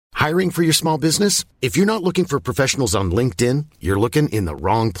Hiring for your small business? If you're not looking for professionals on LinkedIn, you're looking in the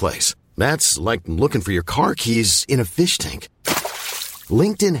wrong place. That's like looking for your car keys in a fish tank.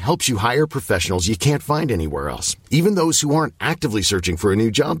 LinkedIn helps you hire professionals you can't find anywhere else, even those who aren't actively searching for a new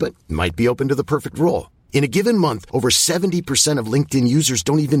job but might be open to the perfect role. In a given month, over 70% of LinkedIn users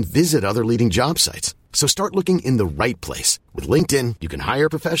don't even visit other leading job sites. So start looking in the right place. With LinkedIn, you can hire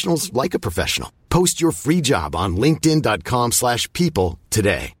professionals like a professional. Post your free job on linkedin.com/people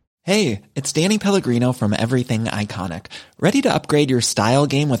today. Hey, it's Danny Pellegrino from Everything Iconic. Ready to upgrade your style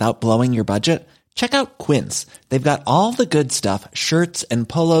game without blowing your budget? Check out Quince. They've got all the good stuff, shirts and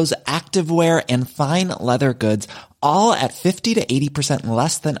polos, activewear, and fine leather goods, all at 50 to 80%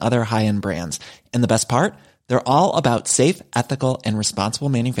 less than other high-end brands. And the best part? They're all about safe, ethical, and responsible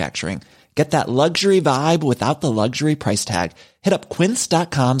manufacturing. Get that luxury vibe without the luxury price tag. Hit up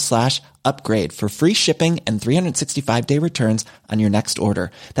quince.com/upgrade for free shipping and 365-day returns on your next order.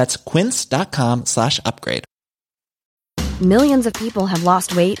 That's quince.com/upgrade. Millions of people have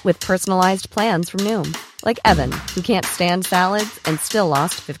lost weight with personalized plans from Noom. Like Evan, who can't stand salads and still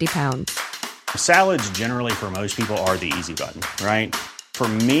lost 50 pounds. Salads generally for most people are the easy button, right? For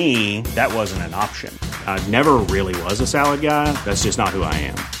me, that wasn't an option. I never really was a salad guy. That's just not who I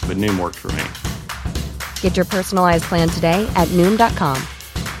am. But Noom worked for me. Get your personalized plan today at Noom.com.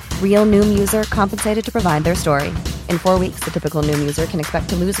 Real Noom user compensated to provide their story. In 4 weeks, the typical Noom user can expect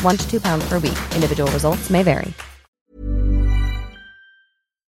to lose 1 to 2 pounds per week. Individual results may vary.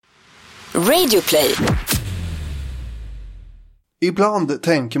 Radio Play. Ibland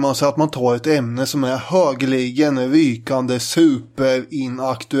tänker man sig att man tar ett ämne som är högeligen rykande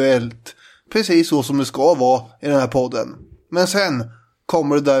superinaktuellt. Precis så som det ska vara i den här podden. Men sen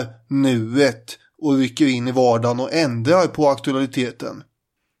kommer det där nuet och rycker in i vardagen och ändrar på aktualiteten.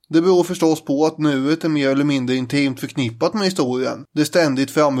 Det beror förstås på att nuet är mer eller mindre intimt förknippat med historien. Det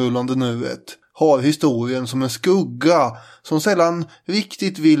ständigt framrullande nuet har historien som en skugga som sällan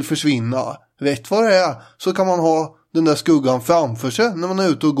riktigt vill försvinna. Rätt vad det är så kan man ha den där skuggan framför sig när man är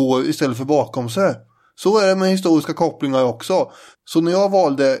ute och går istället för bakom sig. Så är det med historiska kopplingar också. Så när jag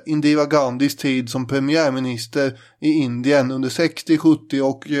valde Indira Gandhis tid som premiärminister i Indien under 60-, 70-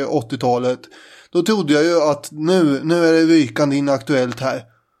 och 80-talet, då trodde jag ju att nu är det rykande inaktuellt här.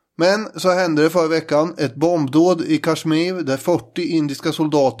 Men så hände det förra veckan ett bombdåd i Kashmir där 40 indiska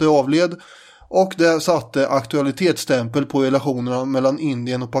soldater avled, och det satte aktualitetsstämpel på relationerna mellan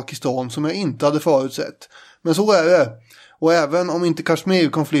Indien och Pakistan som jag inte hade förutsett. Men så är det. Och även om inte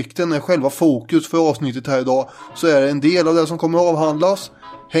Kashmir-konflikten är själva fokus för avsnittet här idag, så är det en del av det som kommer att avhandlas.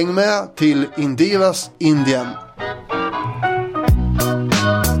 Häng med till Indiras Indien.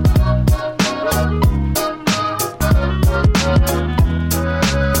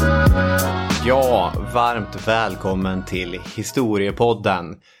 Ja, varmt välkommen till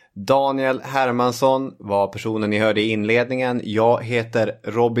Historiepodden. Daniel Hermansson var personen ni hörde i inledningen. Jag heter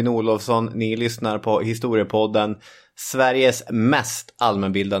Robin Olofsson. Ni lyssnar på Historiepodden, Sveriges mest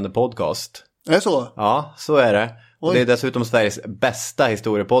allmänbildande podcast. Är det så? Ja, så är det. Och det är dessutom Sveriges bästa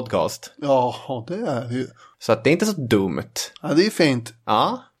historiepodcast. Ja, det är det ju. Så att det är inte så dumt. Ja, det är fint.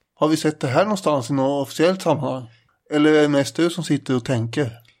 Ja. Har vi sett det här någonstans i något officiellt sammanhang? Eller är det mest du som sitter och tänker?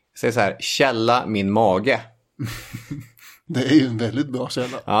 Jag säger så här, källa min mage. Det är ju en väldigt bra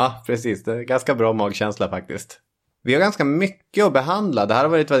källa. Ja, precis. Det är ganska bra magkänsla faktiskt. Vi har ganska mycket att behandla. Det här har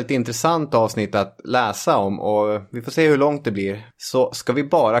varit ett väldigt intressant avsnitt att läsa om. Och vi får se hur långt det blir. Så ska vi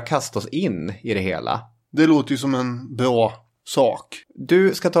bara kasta oss in i det hela. Det låter ju som en bra sak.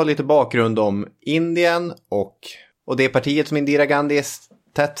 Du ska ta lite bakgrund om Indien och det partiet som Indira Gandhi är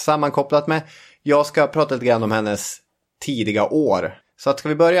tätt sammankopplat med. Jag ska prata lite grann om hennes tidiga år. Så att ska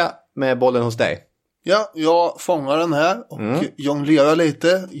vi börja med bollen hos dig? Ja, jag fångar den här och jonglerar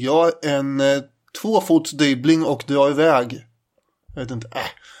lite. Jag är en 2-fots dribbling och drar iväg. Jag vet inte.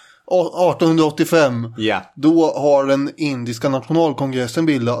 1885. Yeah. Då har den indiska nationalkongressen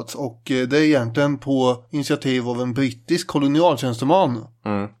bildats. Och det är egentligen på initiativ av en brittisk kolonialtjänsteman.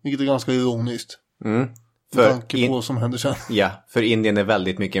 Vilket är ganska ironiskt. För tanke på vad som händer sen. Ja, för Indien är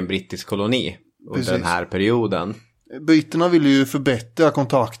väldigt mycket en brittisk koloni under den här perioden. Britterna ville ju förbättra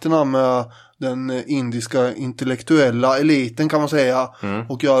kontakterna med den indiska intellektuella eliten kan man säga.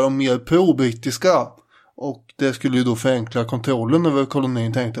 Och göra dem mer pro-brittiska. Och det skulle ju då förenkla kontrollen över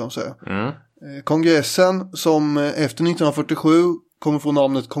kolonin, tänkte de sig. Kongressen som efter 1947 kommer få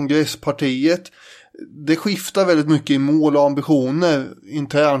namnet Kongresspartiet. Det skiftar väldigt mycket i mål och ambitioner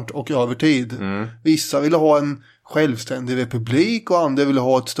internt och över tid. Vissa ville ha en självständig republik och andra ville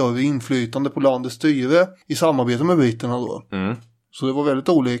ha ett större inflytande på landets styre i samarbete med britterna då. Så det var väldigt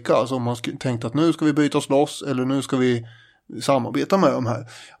olika. Alltså om man tänkte att nu ska vi byta oss loss eller nu ska vi samarbeta med de här.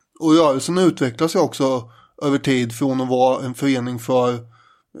 Och rörelsen utvecklas ju också över tid från att vara en förening för,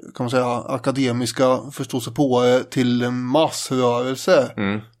 kan man säga, akademiska förståsigpåare till en massrörelse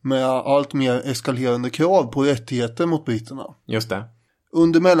med allt mer eskalerande krav på rättigheter mot britterna. Just det.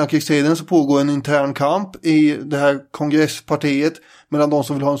 Under mellankrigstiden så pågår en intern kamp i det här kongresspartiet mellan de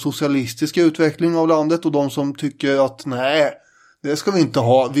som vill ha en socialistisk utveckling av landet och de som tycker att nej, det ska vi inte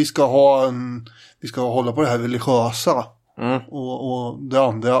ha. Vi ska hålla på det här religiösa och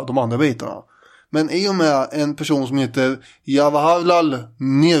de andra bitarna. Men i och med en person som heter Jawaharlal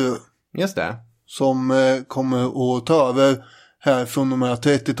Nehru, just det, som kommer att ta över här från de här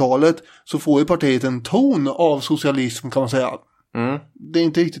 30-talet, så får ju partiet en ton av socialism, kan man säga. Det är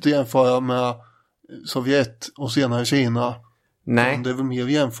inte riktigt att jämföra med Sovjet och senare Kina. Nej. Det är väl mer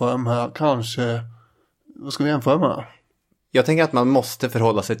att jämföra med kanske, vad ska vi jämföra med? Jag tänker att man måste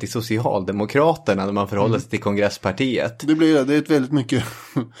förhålla sig till Socialdemokraterna när man förhåller sig till kongresspartiet. Det är ett väldigt mycket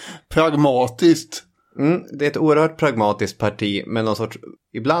pragmatiskt. Det är ett oerhört pragmatiskt parti med någon sorts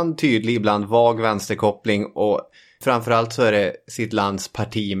ibland tydlig, ibland vag vänsterkoppling, och framförallt så är det sitt lands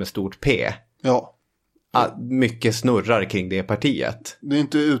parti med stort P. Ja. Mycket snurrar kring det partiet. Det är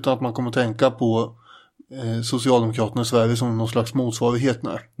inte utan att man kommer tänka på Socialdemokraterna i Sverige som någon slags motsvarighet.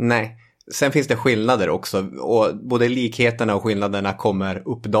 Nej. Sen finns det skillnader också, och både likheterna och skillnaderna kommer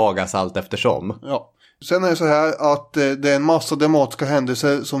uppdagas allt eftersom. Ja. Sen är det så här att det är en massa dramatiska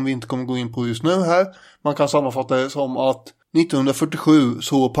händelser som vi inte kommer gå in på just nu här. Man kan sammanfatta det som att 1947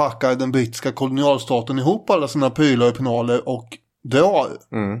 så packar den brittiska kolonialstaten ihop alla sina prylar och penaler och drar.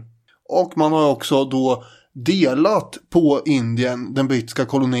 Och man har också då delat på Indien, den brittiska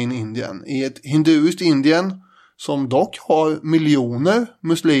kolonin Indien, i ett hinduiskt Indien som dock har miljoner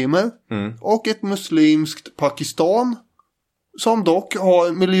muslimer och ett muslimskt Pakistan som dock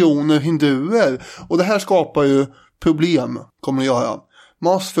har miljoner hinduer. Och det här skapar ju problem, kommer det göra.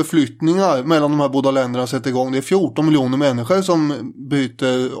 Massförflyttningar mellan de här båda länderna sätter igång. Det är 14 miljoner människor som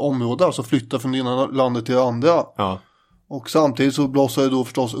byter område, alltså flyttar från det ena landet till det andra. Ja. Och samtidigt så blossar det då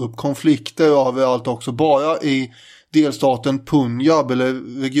förstås upp konflikter överallt också. Bara i delstaten Punjab,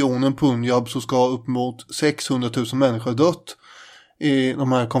 eller regionen Punjab, så ska upp mot 600 000 människor dött i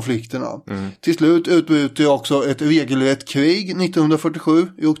de här konflikterna. Till slut utbryter också ett regelrätt krig 1947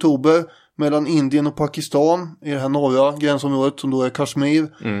 i oktober mellan Indien och Pakistan i det här norra gränsområdet som då är Kashmir.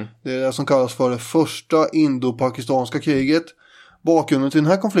 Det är det som kallas för det första indo-pakistanska kriget. Bakgrunden till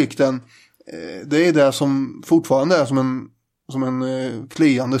den här konflikten, det är det som fortfarande är som en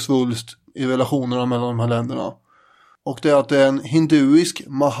kliande svulst i relationerna mellan de här länderna. Och det är att det är en hinduisk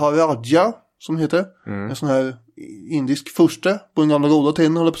Maharaja som heter. En sån här indisk furste på den gamla goda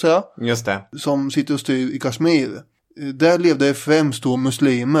tiden, håller jag på att säga. Just det. Som sitter och styr i Kashmir. Där levde främst då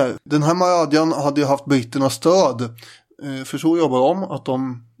muslimer. Den här Maharajan hade ju haft britternas stöd. För så jobbar de, att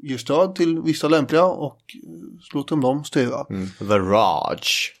de ger stöd till vissa lämpliga och låter dem styra. The Raj.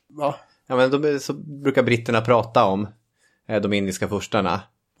 Va? Ja, men så brukar britterna prata om de indiska furstarna.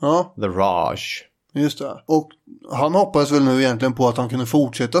 Ja. The Raj. Just det. Och han hoppas väl nu egentligen på att han kunde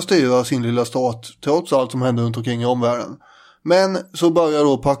fortsätta styra sin lilla stat trots allt som hände runt omkring i omvärlden. Men så börjar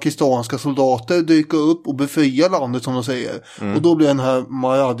då pakistanska soldater dyka upp och befria landet, som de säger. Och då blir den här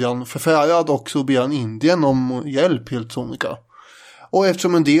Maharajan förfärad och så ber han Indien om hjälp, helt sonika. Och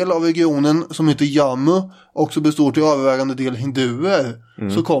eftersom en del av regionen som heter Jammu också består till övervägande del hinduer,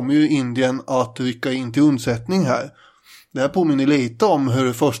 så kommer ju Indien att rycka in till undsättning här. Det här påminner lite om hur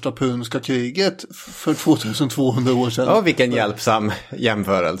det första puniska kriget för 2200 år sedan. Ja, vilken hjälpsam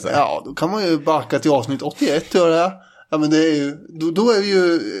jämförelse. Ja, då kan man ju backa till avsnitt 81, gör det. Ja, men det är ju, då är det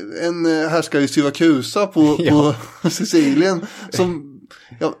ju en härskare i Syrakusa på Sicilien som,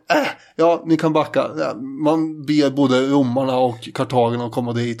 ni kan backa. Ja, man ber både romarna och kartagerna att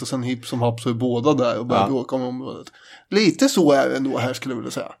komma dit och sen hipp som happ så är båda där och börjar bråka om området. Lite så är det ändå här, skulle jag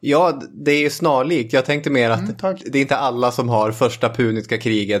vilja säga. Ja, det är ju snarlikt. Jag tänkte mer att det är inte alla som har första puniska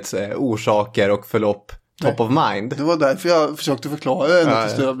krigets orsaker och förlopp top of mind. Det var därför jag försökte förklara det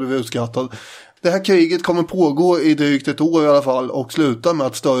tills jag blev utskattad. Det här kriget kommer pågå i drygt ett år i alla fall och sluta med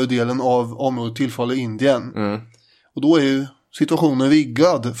att större delen av området tillfaller Indien. Och då är ju situationen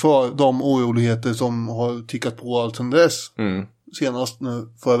riggad för de oroligheter som har tickat på allt sedan dess. Senast nu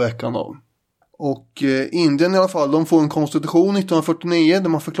förra veckan då. Och Indien i alla fall, de får en konstitution 1949 där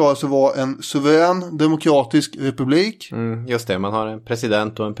man förklarar sig vara en suverän demokratisk republik. Just det, man har en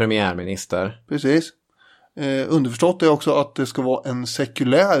president och en premiärminister. Precis. Underförstått är också att det ska vara en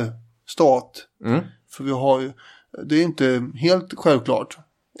sekulär stat. För vi har ju, det är inte helt självklart.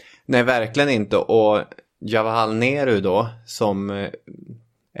 Nej, verkligen inte. Och Jawaharlal Nehru då, som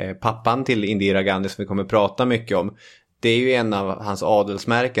pappan till Indira Gandhi som vi kommer prata mycket om, Det är ju en av hans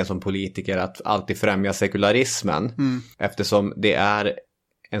adelsmärken som politiker att alltid främja sekularismen. Eftersom det är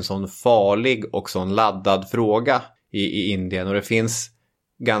en sån farlig och sån laddad fråga i Indien. Och det finns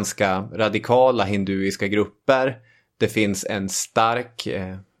ganska radikala hinduiska grupper. Det finns en stark,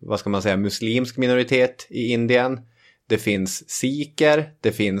 muslimsk minoritet i Indien. Det finns sikher,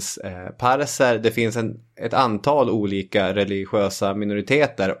 det finns parser, det finns ett antal olika religiösa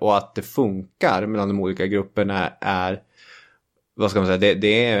minoriteter. Och att det funkar mellan de olika grupperna är,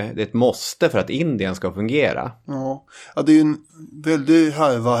 det är ett måste för att Indien ska fungera. Ja, det är ju en väldig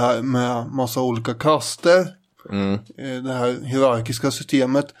härva här med massa olika kaster. Det här hierarkiska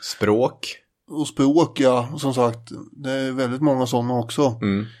systemet. Språk. Och språk, ja, som sagt, det är väldigt många sådana också.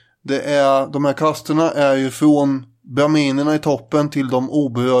 De här kasterna är ju från brahminerna i toppen till de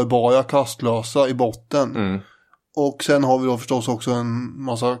oberörbara kastlösa i botten. Och sen har vi då förstås också en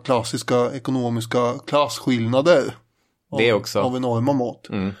massa klassiska ekonomiska klasskillnader. Det också. Av enorma mått.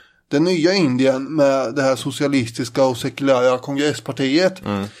 Det nya Indien med det här socialistiska och sekulära kongresspartiet,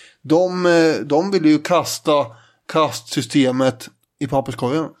 de vill ju kasta kastsystemet i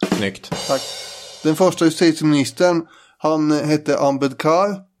papperskorgen. Snyggt. Tack. Den första justitieministern, han hette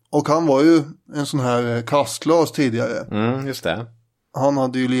Ambedkar och han var ju en sån här kastlös tidigare. Just det. Han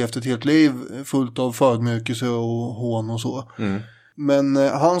hade ju levt ett helt liv fullt av förödmjukelse och hån och så. Men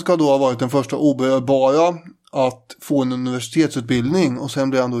han ska då ha varit den första oberörbara att få en universitetsutbildning och sen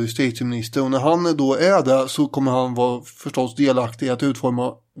blir han då justitieminister. Och när han då är där så kommer han vara förstås delaktig i att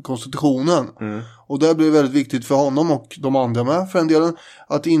utforma konstitutionen. Och det blir väldigt viktigt för honom och de andra med för en delen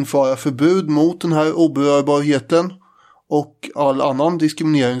att införa förbud mot den här oberörbarheten och all annan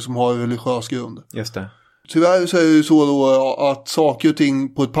diskriminering som har religiös grund. Just det. Tyvärr så är det ju så då att saker och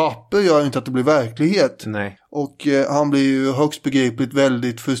ting på ett papper gör inte att det blir verklighet. Nej. Och han blir ju högst begripligt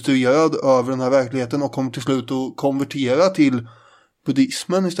väldigt frustrerad över den här verkligheten och kommer till slut att konvertera till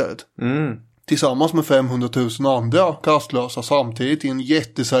buddhismen istället. Tillsammans med 500 000 andra kastlösa samtidigt i en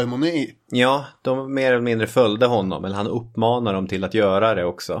jätteceremoni. Ja, de mer eller mindre följde honom, eller han uppmanar dem till att göra det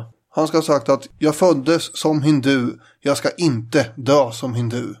också. Han ska ha sagt att jag föddes som hindu, jag ska inte dö som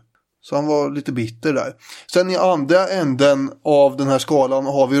hindu. Så han var lite bitter där. Sen i andra änden av den här skalan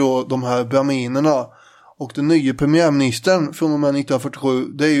har vi då de här brahminerna. Och den nya premiärministern från och med 1947,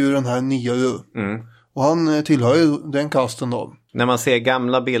 det är ju den här Nehru. Och han tillhör ju den kasten då. När man ser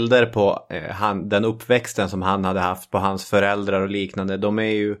gamla bilder på den uppväxten som han hade haft på hans föräldrar och liknande, de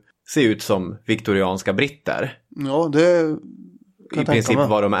ser ut som viktorianska britter. Ja, det i princip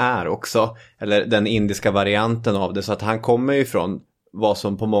vad de är också. Eller den indiska varianten av det. Så att han kommer ju från vad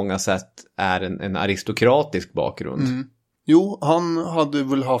som på många sätt är en aristokratisk bakgrund. Jo, han hade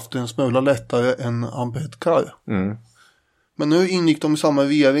väl haft en smula lättare än Ambedkar. Men nu ingick de i samma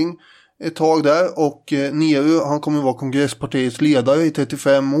regering ett tag där och Nehru, han kommer vara kongresspartiets ledare i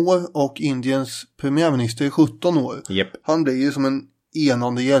 35 år och Indiens premiärminister i 17 år. Han blir ju som en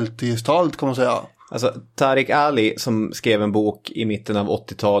enande hjältegestalt kan man säga. Alltså Tariq Ali som skrev en bok i mitten av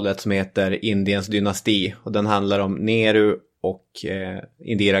 80-talet som heter Indiens dynasti och den handlar om Nehru och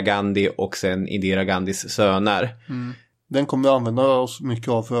Indira Gandhi och sen Indira Gandhis söner. Den kommer vi använda oss mycket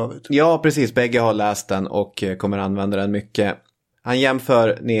av för övrigt. Ja, precis. Bägge har läst den och kommer använda den mycket. Han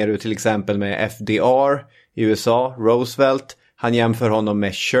jämför Nehru till exempel med FDR i USA, Roosevelt. Han jämför honom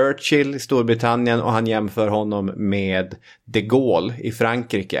med Churchill i Storbritannien och han jämför honom med de Gaulle i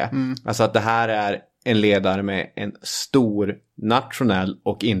Frankrike. Alltså att det här är en ledare med en stor nationell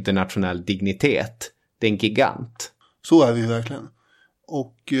och internationell dignitet. Det är en gigant. Så är vi verkligen.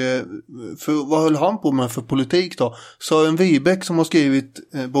 Och vad höll han på med för politik då? Sören Wibeck som har skrivit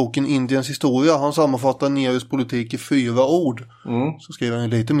boken Indiens historia, han sammanfattar Nehrus politik i 4 ord. Så skriver han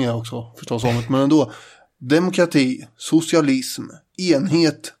lite mer också förstås om det, men ändå. Demokrati, socialism,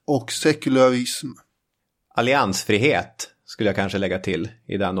 enhet och sekularism. Alliansfrihet skulle jag kanske lägga till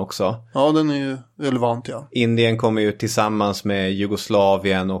i den också. Ja, den är ju relevant, ja. Indien kommer ju tillsammans med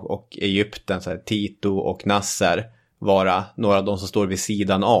Jugoslavien och Egypten, så här, Tito och Nasser, vara några av de som står vid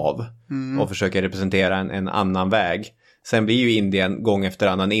sidan av och försöker representera en annan väg. Sen blir ju Indien gång efter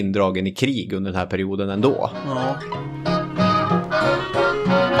annan indragen i krig under den här perioden ändå. Ja.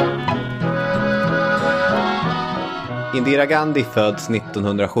 Indira Gandhi föds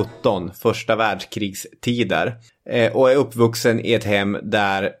 1917, första världskrigstider, och är uppvuxen i ett hem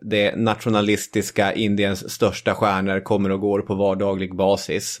där det nationalistiska Indiens största stjärnor kommer och går på vardaglig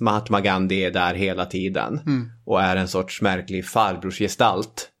basis. Mahatma Gandhi är där hela tiden och är en sorts märklig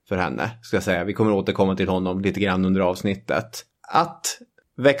farbrorsgestalt för henne, ska jag säga. Vi kommer återkomma till honom lite grann under avsnittet. Att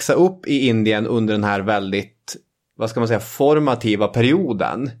växa upp i Indien under den här väldigt, vad ska man säga, formativa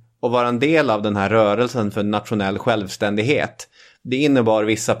perioden och vara en del av den här rörelsen för nationell självständighet, det innebar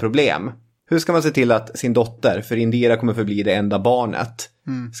vissa problem. Hur ska man se till att sin dotter, för Indira kommer förbli det enda barnet,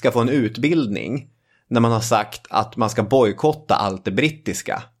 ska få en utbildning när man har sagt att man ska bojkotta allt det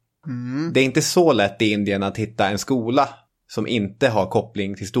brittiska? Det är inte så lätt i Indien att hitta en skola som inte har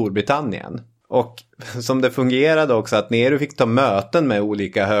koppling till Storbritannien. Och som det fungerade också att Nehru fick ta möten med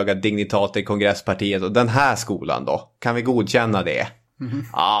olika höga dignitater i kongresspartiet. Och den här skolan då, kan vi godkänna det?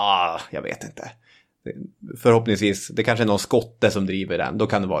 Jag vet inte. Förhoppningsvis, det kanske är någon skotte som driver den, då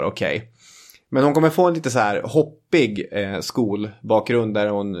kan det vara okej. Men hon kommer få en lite så här hoppig skolbakgrund där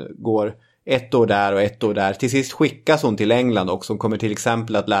hon går 1 år där och 1 år där. Till sist skickas hon till England också. Hon kommer till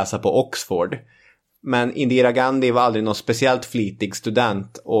exempel att läsa på Oxford. Men Indira Gandhi var aldrig någon speciellt flitig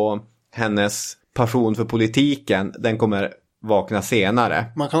student och hennes passion för politiken, den kommer vakna senare.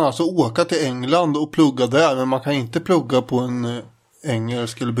 Man kan alltså åka till England och plugga där, men man kan inte plugga på en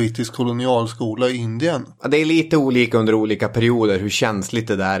engelsk eller brittisk kolonialskola i Indien. Det är lite olika under olika perioder hur känsligt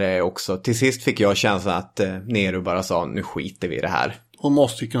det där är också. Till sist fick jag känslan att Nehru bara sa, nu skiter vi i det här. Hon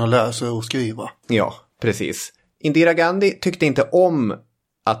måste ju kunna läsa och skriva. Ja, precis. Indira Gandhi tyckte inte om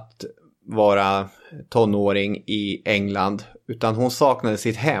att vara tonåring i England, utan hon saknade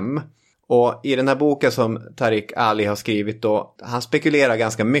sitt hem. Och i den här boken som Tariq Ali har skrivit då, han spekulerar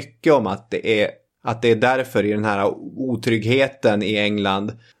ganska mycket om att det är därför i den här otryggheten i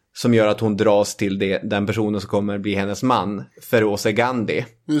England som gör att hon dras till den personen som kommer bli hennes man, Feroze Gandhi.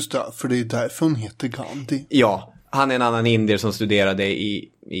 Just det, för det är därför hon heter Gandhi. Ja, han är en annan indier som studerade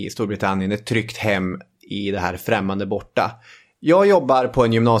i Storbritannien, ett tryggt hem i det här främmande borta. Jag jobbar på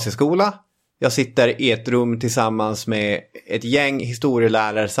en gymnasieskola. Jag sitter i ett rum tillsammans med ett gäng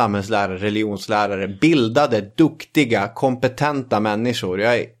historielärare, samhällslärare, religionslärare, bildade, duktiga, kompetenta människor.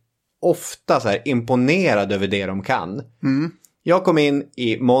 Jag är ofta så här imponerad över det de kan. Jag kom in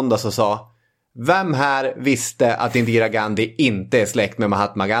i måndags och sa, vem här visste att Indira Gandhi inte är släkt med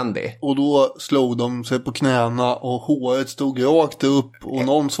Mahatma Gandhi? Och då slog de sig på knäna och håret stod rakt upp och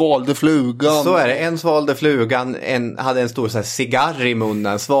någon svalde flugan. Så är det, en svalde flugan, en hade en stor så här cigarr i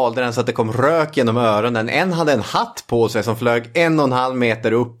munnen, svalde den så att det kom rök genom öronen. En hade en hatt på sig som flög 1,5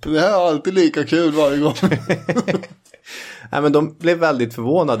 meter upp. Det här är alltid lika kul varje gång. Nej, men de blev väldigt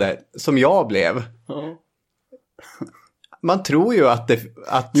förvånade, som jag blev. Ja. Man tror ju att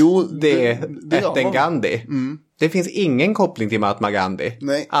det är en Gandhi. Det finns ingen koppling till Mahatma Gandhi.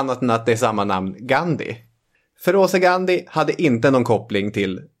 Nej. Annat än att det är samma namn, Gandhi. Feroze Gandhi hade inte någon koppling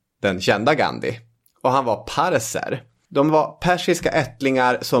till den kända Gandhi. Och han var parser. De var persiska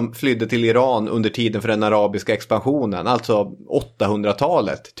ättlingar som flydde till Iran under tiden för den arabiska expansionen. Alltså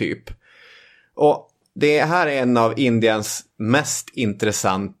 800-talet typ. Och det här är en av Indiens mest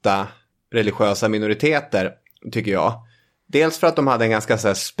intressanta religiösa minoriteter, tycker jag. Dels för att de hade en ganska så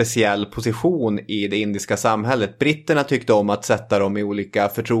här speciell position i det indiska samhället. Britterna tyckte om att sätta dem i olika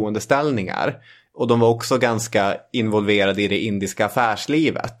förtroendeställningar. Och de var också ganska involverade i det indiska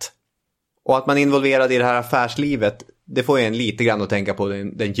affärslivet. Och att man är involverad i det här affärslivet, det får en lite grann att tänka på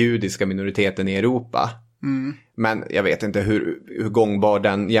den judiska minoriteten i Europa. Men jag vet inte hur gångbar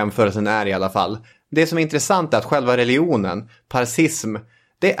den jämförelsen är i alla fall. Det som är intressant är att själva religionen, parsism,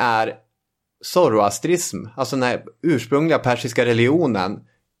 det är zoroastrism, alltså den här ursprungliga persiska religionen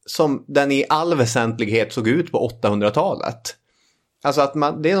som den i all väsentlighet såg ut på 800-talet. Alltså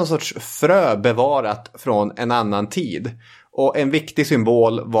att det är någon sorts frö bevarat från en annan tid. Och en viktig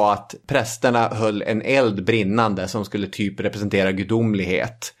symbol var att prästerna höll en eld brinnande som skulle typ representera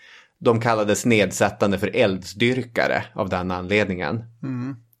gudomlighet. De kallades nedsättande för eldsdyrkare av den anledningen.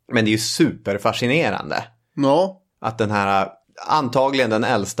 Men det är ju superfascinerande. Ja. Att den här, antagligen den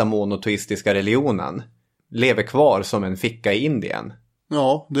äldsta monoteistiska religionen, lever kvar som en ficka i Indien.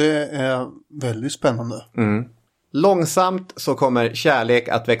 Ja, det är väldigt spännande. Långsamt så kommer kärlek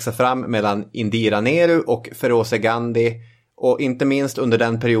att växa fram mellan Indira Nehru och Feroze Gandhi. Och inte minst under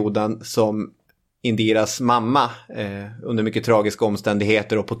den perioden som Indiras mamma under mycket tragiska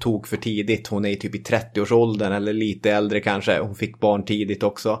omständigheter och på tok för tidigt. Hon är typ i 30-årsåldern eller lite äldre kanske. Hon fick barn tidigt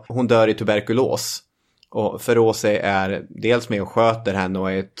också. Hon dör i tuberkulos. Och Feroze är dels med och sköter henne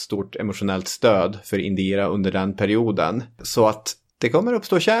och är ett stort emotionellt stöd för Indira under den perioden. Så att det kommer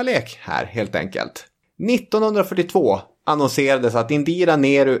uppstå kärlek här helt enkelt. 1942 annonserades att Indira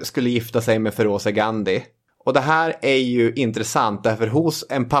Nehru skulle gifta sig med Feroze Gandhi. Och det här är ju intressant därför hos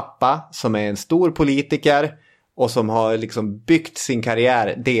en pappa som är en stor politiker och som har liksom byggt sin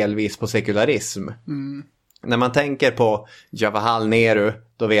karriär delvis på sekularism. När man tänker på Jawaharlal Nehru,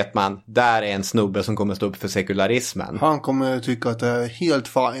 då vet man, där är en snubbe som kommer stå upp för sekularismen. Han kommer tycka att det är helt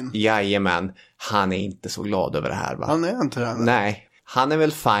fine. Jajamän, han är inte så glad över det här, va? Han är inte det. Nej, Han är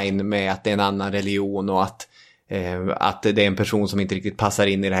väl fine med att det är en annan religion och att det är en person som inte riktigt passar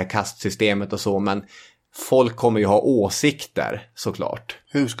in i det här kastsystemet och så, men folk kommer ju ha åsikter såklart.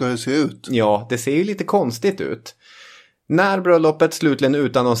 Hur ska det se ut? Ja, det ser ju lite konstigt ut. När bröllopet slutligen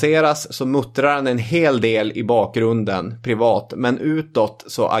utannonseras så muttrar han en hel del i bakgrunden privat, men utåt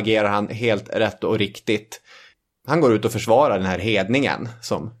så agerar han helt rätt och riktigt. Han går ut och försvarar den här hedningen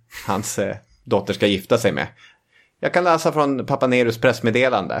som hans dotter ska gifta sig med. Jag kan läsa från Pappa Nerus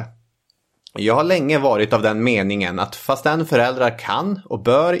pressmeddelande. Jag har länge varit av den meningen att fastän föräldrar kan och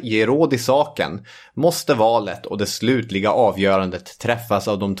bör ge råd i saken måste valet och det slutliga avgörandet träffas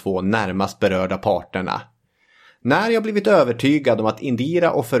av de två närmast berörda parterna. När jag blivit övertygad om att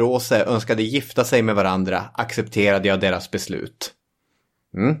Indira och Feroze önskade gifta sig med varandra accepterade jag deras beslut.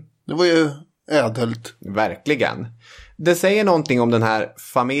 Det var ju ädelt. Verkligen. Det säger någonting om den här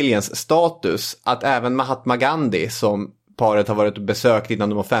familjens status att även Mahatma Gandhi, som paret har varit och besökt innan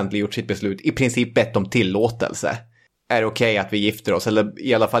de offentliggjort sitt beslut, i princip bett om tillåtelse. Är det okej att vi gifter oss? Eller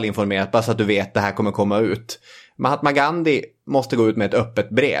i alla fall informerat, bara så att du vet att det här kommer komma ut. Mahatma Gandhi måste gå ut med ett öppet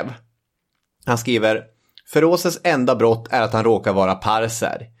brev. Han skriver: Ferozes enda brott är att han råkar vara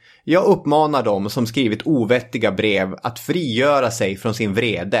parser. Jag uppmanar dem som skrivit ovettiga brev att frigöra sig från sin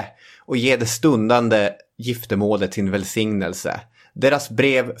vrede och ge det stundande giftermålet sin välsignelse. Deras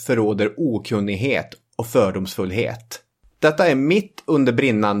brev förråder okunnighet och fördomsfullhet. Detta är mitt under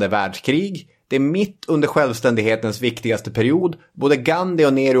brinnande världskrig. Det är mitt under självständighetens viktigaste period. Både Gandhi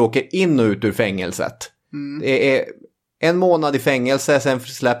och Nehru åker in och ut ur fängelset. Det är 1 månad i fängelse, sen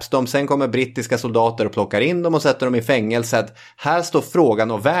släpps de. Sen kommer brittiska soldater och plockar in dem och sätter dem i fängelset. Här står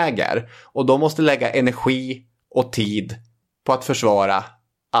frågan och väger. Och de måste lägga energi och tid på att försvara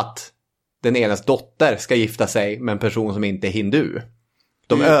att den enas dotter ska gifta sig med en person som inte är hindu.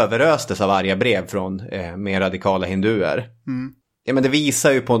 De överöstes av arga brev från mer radikala hinduer. Ja, men det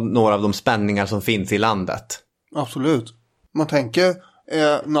visar ju på några av de spänningar som finns i landet. Absolut. Man tänker,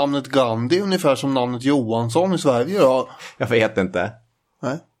 är namnet Gandhi ungefär som namnet Johansson i Sverige då? Jag vet inte.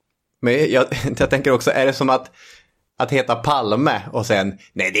 Nej. Men jag tänker också, är det som att heta Palme och sen,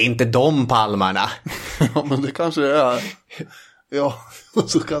 nej det är inte de Palmarna. Ja, men det kanske det är. Ja,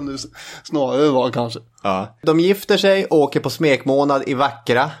 så kan det snarare vara kanske. Ja. De gifter sig och åker på smekmånad i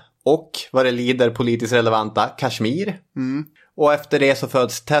vackra och vad det lider politiskt relevanta Kashmir. Och efter det så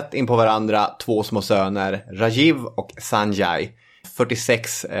föds tätt in på varandra 2 små söner, Rajiv och Sanjay.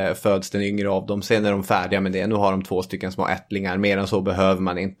 46 föds den yngre av dem, sen är de färdiga med det. Nu har de 2 stycken små ättlingar, mer än så behöver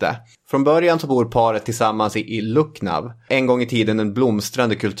man inte. Från början så bor paret tillsammans i Lucknow, en gång i tiden en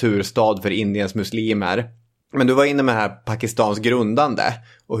blomstrande kulturstad för Indiens muslimer. Men du var inne med det här Pakistans grundande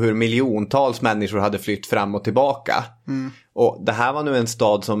och hur miljontals människor hade flytt fram och tillbaka. Och det här var nu en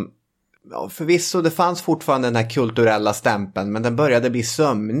stad som, ja, förvisso det fanns fortfarande den här kulturella stämpeln, men den började bli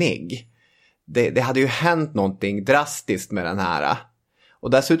sömnig. Det hade ju hänt någonting drastiskt med den här. Och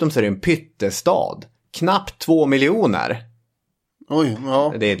dessutom så är det en pyttestad. Knappt 2 miljoner. Oj,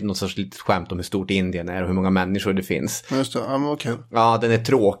 ja. Det är något sorts litet skämt om hur stort Indien är och hur många människor det finns. Just det, ja men vad kul. Ja, den är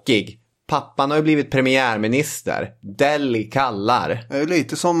tråkig. Pappan har ju blivit premiärminister. Delhi kallar. Det är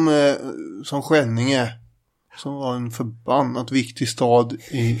lite som Skänninge. Som var en förbannat viktig stad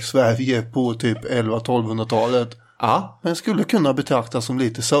i Sverige på typ 1100-1200-talet. Ja. Men skulle kunna betraktas som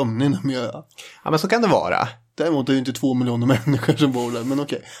lite sömnig numera. Ja, men så kan det vara. Däremot är det ju inte 2 miljoner människor som bor där, men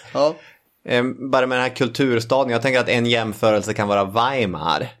okej. Ja. Bara med den här kulturstaden, jag tänker att en jämförelse kan vara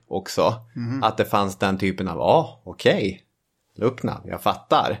Weimar också. Att det fanns den typen av, okej. Lucknow, jag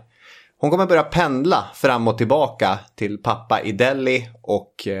fattar. Hon kommer börja pendla fram och tillbaka till pappa i Delhi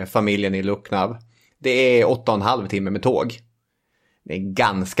och familjen i Lucknow. Det är 8,5 timmar med tåg. Det är en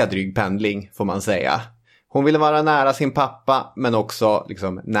ganska dryg pendling får man säga. Hon ville vara nära sin pappa men också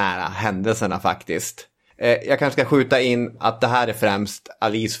liksom nära händelserna faktiskt. Jag kanske ska skjuta in att det här är främst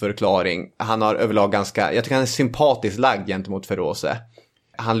Alis förklaring. Han har överlag ganska, jag tycker han är sympatiskt lagd gentemot Feroze.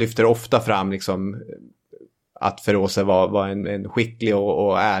 Han lyfter ofta fram liksom att Feroze var en skicklig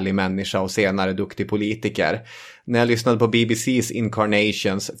och ärlig människa och senare duktig politiker. När jag lyssnade på BBC's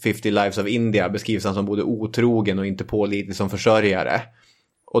Incarnations 50 Lives of India beskrivs han som både otrogen och inte pålitlig som försörjare.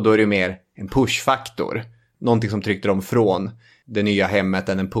 Och då är det mer en pushfaktor. Någonting som tryckte dem från det nya hemmet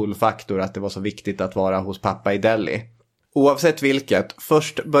än en pullfaktor, att det var så viktigt att vara hos pappa i Delhi. Oavsett vilket,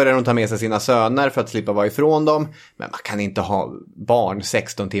 först börjar hon ta med sig sina söner för att slippa vara ifrån dem, men man kan inte ha barn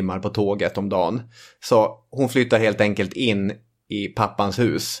 16 timmar på tåget om dagen. Så hon flyttar helt enkelt in i pappans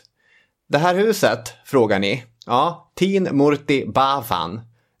hus. Det här huset, frågar ni? Ja, Teen Murti Bhavan.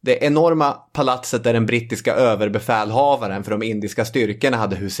 Det enorma palatset där den brittiska överbefälhavaren för de indiska styrkorna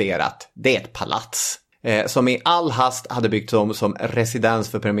hade huserat. Det är ett palats. som i all hast hade byggts om som residens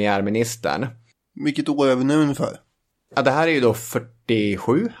för premiärministern. Vilket år är vi nu ungefär? Ja, det här är ju då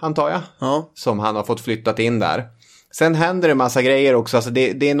 47 antar jag, som han har fått flyttat in där. Sen händer det en massa grejer också, alltså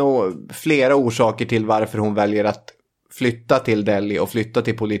det är nog flera orsaker till varför hon väljer att flytta till Delhi och flytta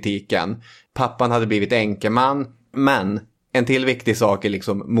till politiken. Pappan hade blivit änkeman, men en till viktig sak är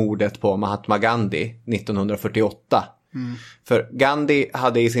liksom mordet på Mahatma Gandhi 1948. För Gandhi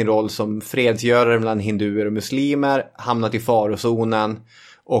hade i sin roll som fredsgörare mellan hinduer och muslimer hamnat i farozonen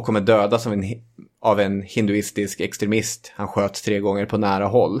och kommer dödas av en hinduistisk extremist. Han sköts 3 gånger på nära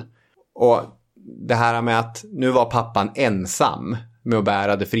håll. Och det här med att nu var pappan ensam med att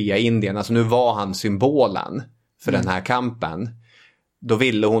bära det fria Indien, alltså nu var han symbolen för den här kampen. Då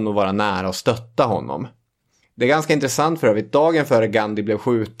ville hon nog vara nära och stötta honom. Det är ganska intressant för övrigt. Dagen före Gandhi blev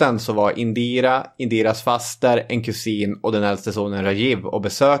skjuten så var Indiras faster, en kusin och den äldste sonen Rajiv och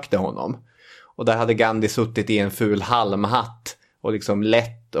besökte honom. Och där hade Gandhi suttit i en ful halmhatt och liksom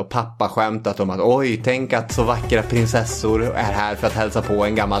lätt och pappa skämtat om att oj, tänk att så vackra prinsessor är här för att hälsa på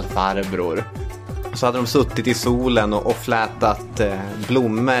en gammal farbror. Så hade de suttit i solen och flätat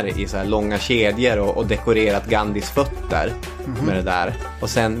blommor i så här långa kedjor och dekorerat Gandhis fötter med det där. Och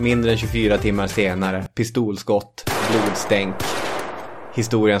sen mindre än 24 timmar senare, pistolskott, blodstänk,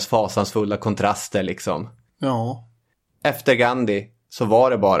 historiens fasansfulla kontraster liksom. Ja. Efter Gandhi så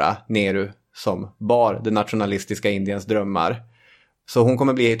var det bara Nehru som bar det nationalistiska Indiens drömmar. Så hon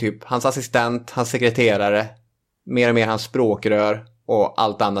kommer bli typ hans assistent, hans sekreterare, mer och mer hans språkrör och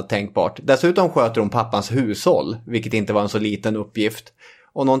allt annat tänkbart. Dessutom sköter hon pappans hushåll, vilket inte var en så liten uppgift.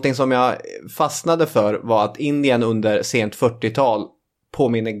 Och någonting som jag fastnade för var att Indien under sent 40-tal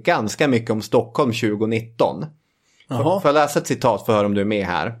påminner ganska mycket om Stockholm 2019. Får jag läsa ett citat för att höra om du är med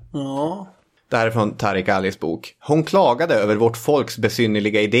här? Ja. Det här är från Tariq Alis bok. Hon klagade över vårt folks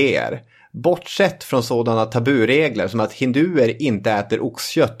besynnerliga idéer. Bortsett från sådana taburegler som att hinduer inte äter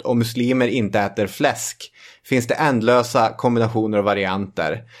oxkött och muslimer inte äter fläsk finns det ändlösa kombinationer och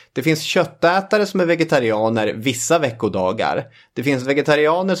varianter. Det finns köttätare som är vegetarianer vissa veckodagar. Det finns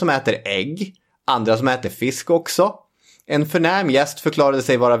vegetarianer som äter ägg, andra som äter fisk också. En förnäm gäst förklarade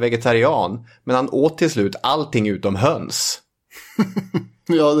sig vara vegetarian, men han åt till slut allting utom höns.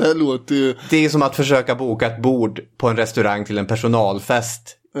 Ja, det här låter ju... Det är som att försöka boka ett bord på en restaurang till en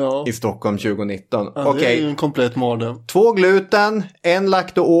personalfest i Stockholm 2019. Ja, okay. Det är ju en komplett mardröm. 2 gluten, 1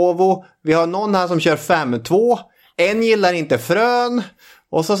 lacto-ovo. Vi har någon här som kör 5-2. En gillar inte frön.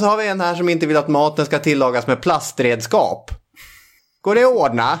 Och så har vi en här som inte vill att maten ska tillagas med plastredskap. Går det att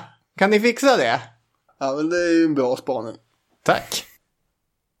ordna? Kan ni fixa det? Ja, men det är ju en bra spaning. Tack.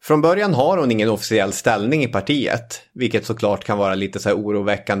 Från början har hon ingen officiell ställning i partiet, vilket såklart kan vara lite så här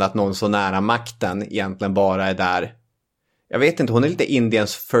oroväckande att någon så nära makten egentligen bara är där. Jag vet inte, hon är lite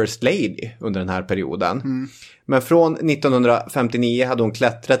Indiens first lady under den här perioden. Men från 1959 hade hon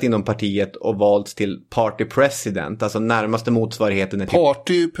klättrat inom partiet och valts till party president, alltså närmaste motsvarigheten är till...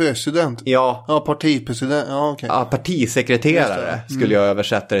 Party president? Ja. Ja, partipresident, ja okej. Ja, partisekreterare skulle jag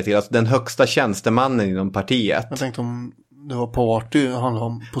översätta det till, alltså den högsta tjänstemannen inom partiet. Jag tänkte om det var party det handlade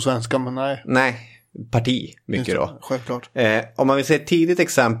om på svenska, men nej. Nej, parti mycket då. Självklart. Om man vill se ett tidigt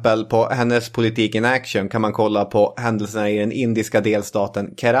exempel på hennes politik in action kan man kolla på händelserna i den indiska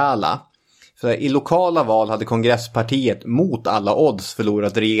delstaten Kerala. För i lokala val hade kongresspartiet mot alla odds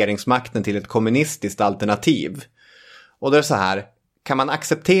förlorat regeringsmakten till ett kommunistiskt alternativ. Och då är det så här, kan man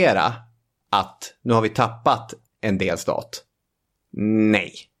acceptera att nu har vi tappat en delstat?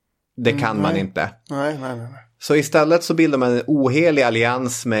 Nej, det kan man inte. Nej. Så istället så bildar man en ohelig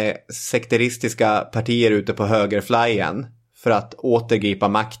allians med sekteristiska partier ute på högerflyen för att återgripa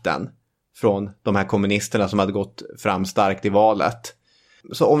makten från de här kommunisterna som hade gått fram starkt i valet.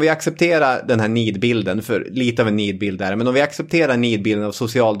 Så om vi accepterar den här nidbilden, för lite av en nidbild är det, men om vi accepterar nidbilden av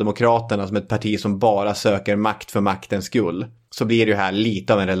Socialdemokraterna som ett parti som bara söker makt för maktens skull, så blir det ju här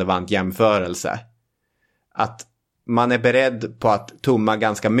lite av en relevant jämförelse. Att man är beredd på att tumma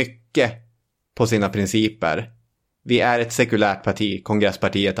ganska mycket på sina principer. Vi är ett sekulärt parti,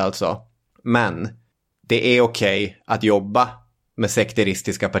 kongresspartiet alltså. Men det är okej att jobba med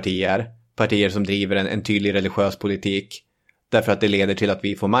sekteristiska partier som driver en tydlig religiös politik, därför att det leder till att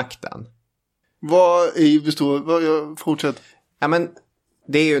vi får makten. Fortsätt. Ja, men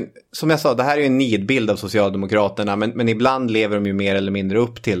det är ju, som jag sa, det här är ju en nidbild av Socialdemokraterna, men ibland lever de ju mer eller mindre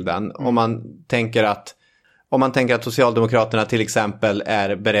upp till den. Om man tänker att Socialdemokraterna till exempel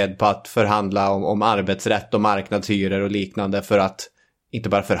är beredd på att förhandla om arbetsrätt och marknadshyror och liknande för att inte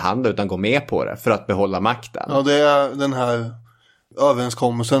bara förhandla utan gå med på det för att behålla makten. Ja, det är den här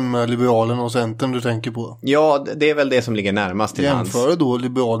överenskommelsen med Liberalerna och Centern du tänker på? Ja, det är väl det som ligger närmast till hands. Jämför då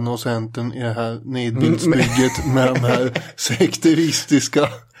Liberalerna och Centern i det här nidbildsbygget med de här sekteristiska...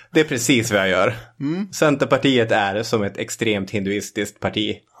 Det är precis vad jag gör. Centerpartiet är som ett extremt hinduistiskt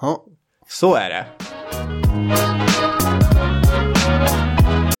parti. Ja. Så är det.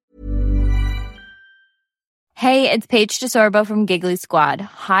 Hey, it's Paige DeSorbo from Giggly Squad.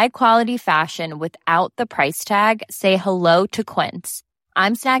 High quality fashion without the price tag. Say hello to Quince.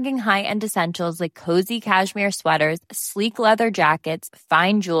 I'm snagging high-end essentials like cozy cashmere sweaters, sleek leather jackets,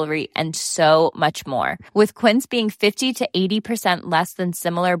 fine jewelry, and so much more. With Quince being 50 to 80% less than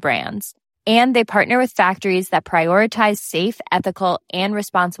similar brands. And they partner with factories that prioritize safe, ethical, and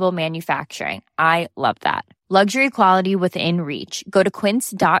responsible manufacturing. I love that. Luxury quality within reach. Go to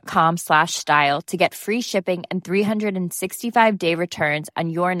quince.com/style to get free shipping and 365-day returns on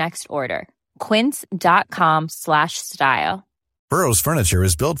your next order. Quince.com/style. Burrow's furniture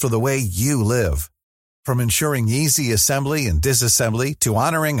is built for the way you live. From ensuring easy assembly and disassembly to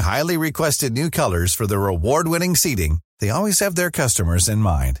honoring highly requested new colors for their award-winning seating, they always have their customers in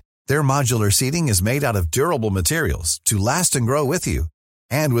mind. Their modular seating is made out of durable materials to last and grow with you.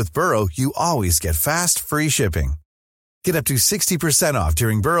 And with Burrow, you always get fast, free shipping. Get up to 60% off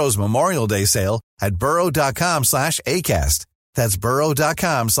during Burrow's Memorial Day sale at burrow.com/ACAST. That's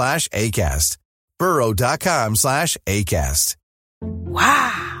burrow.com/ACAST. burrow.com/ACAST.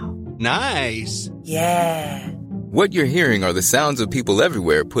 Wow. Nice. Yeah. What you're hearing are the sounds of people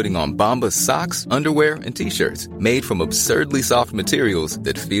everywhere putting on Bombas socks, underwear, and T-shirts made from absurdly soft materials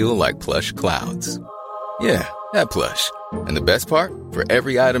that feel like plush clouds. Yeah, that plush. And the best part? For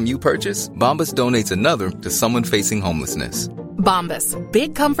every item you purchase, Bombas donates another to someone facing homelessness. Bombas.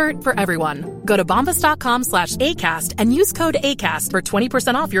 Big comfort for everyone. Go to bombas.com/ACAST and use code ACAST for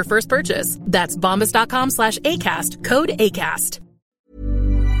 20% off your first purchase. That's bombas.com/ACAST. Code ACAST.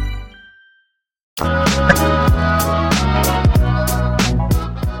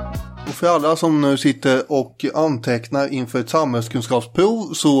 Och för alla som nu sitter och antecknar inför ett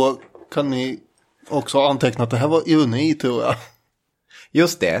samhällskunskapsprov så kan ni också anteckna att det här var ironi, tror jag.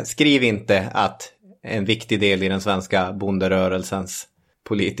 Just det, skriv inte att en viktig del i den svenska bonderörelsens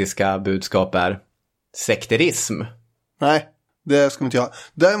politiska budskap är sekterism. Nej, det ska vi inte göra.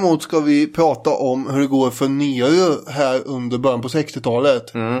 Däremot ska vi prata om hur det går för Nehru här under början på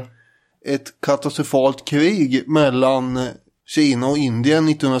 60-talet. Ett katastrofalt krig mellan Kina och Indien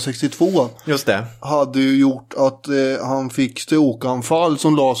 1962. Just det. Hade ju gjort att han fick strokanfall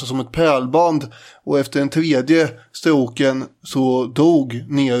som la sig som ett pärlband. Och efter den tredje stroken så dog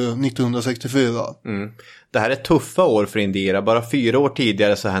Nehru 1964. Det här är tuffa år för Indira. Bara 4 år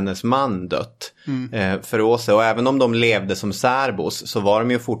tidigare så hennes man dött. För Åse. Och även om de levde som särbos så var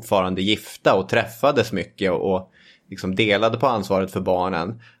de ju fortfarande gifta och träffades mycket och liksom delade på ansvaret för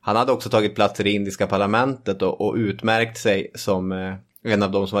barnen. Han hade också tagit plats i det indiska parlamentet och utmärkt sig som en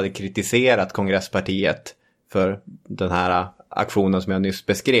av de som hade kritiserat kongresspartiet för den här aktionen som jag nyss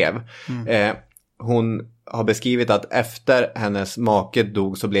beskrev. Hon har beskrivit att efter hennes make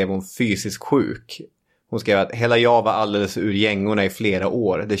dog så blev hon fysiskt sjuk. Hon skrev att hela jag var alldeles ur gängorna i flera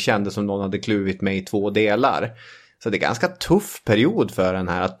år. Det kändes som någon hade kluvit mig i 2 delar. Så det är en ganska tuff period för den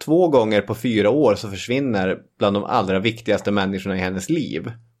här. Att 2 gånger på 4 år så försvinner bland de allra viktigaste människorna i hennes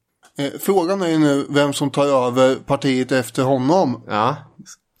liv. Frågan är ju nu vem som tar över partiet efter honom. Ja,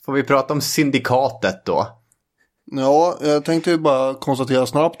 får vi prata om syndikatet då? Ja, jag tänkte bara konstatera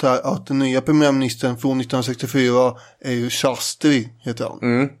snabbt här att den nya premiärministern från 1964 är ju Shastri, heter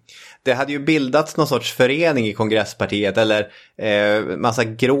han. Det hade ju bildats någon sorts förening i kongresspartiet eller massa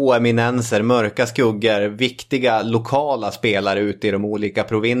grå eminenser, mörka skuggor, viktiga lokala spelare ute i de olika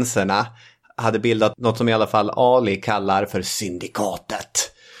provinserna hade bildat något som i alla fall Ali kallar för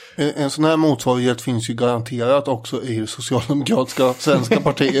syndikatet. En sån här motsvarighet finns ju garanterat också i det socialdemokratiska svenska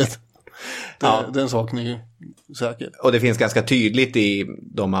partiet. Den saken är ju säker. Och det finns ganska tydligt i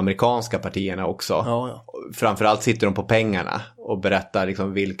de amerikanska partierna också. Ja. Framförallt sitter de på pengarna och berättar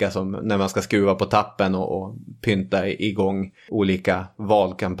liksom vilka som, när man ska skruva på tappen och pynta igång olika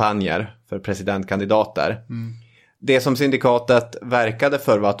valkampanjer för presidentkandidater. Det som syndikatet verkade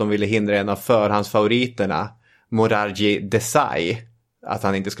för var att de ville hindra en av förhandsfavoriterna, Morarji Desai, att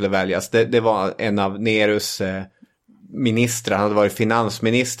han inte skulle väljas. Det var en av Nehrus ministrar. Han hade varit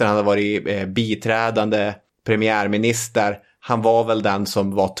finansminister, han hade varit biträdande premiärminister. Han var väl den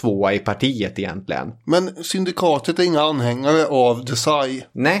som var 2 i partiet egentligen. Men syndikatet är inga anhängare av Desai.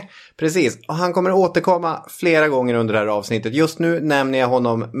 Nej, precis. Och han kommer återkomma flera gånger under det här avsnittet. Just nu nämner jag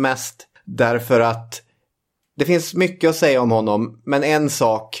honom mest därför att det finns mycket att säga om honom. Men en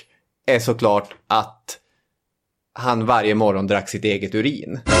sak är såklart att han varje morgon drack sitt eget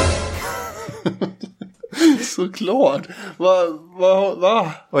urin. Såklart.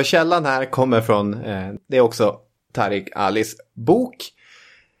 Va? Och källan här kommer från, det är också Tariq Alis bok.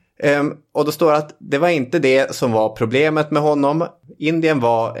 Och då står att det var inte det som var problemet med honom. Indien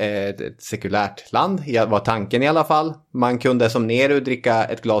var ett sekulärt land, var tanken i alla fall. Man kunde som Nehru dricka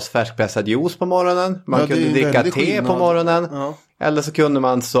ett glas färskpressad juice på morgonen. Man kunde dricka te på morgonen. Ja. Eller så kunde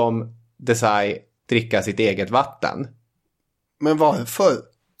man som Desai dricka sitt eget vatten. Men varför?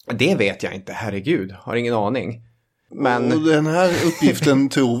 Det vet jag inte, herregud. Har ingen aning. Men... Och den här uppgiften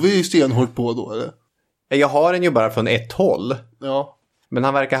tror vi stenhårt på då, eller? Jag har den ju bara från ett håll. Ja. Men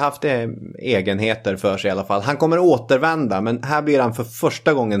han verkar ha haft egenheter för sig i alla fall. Han kommer återvända, men här blir han för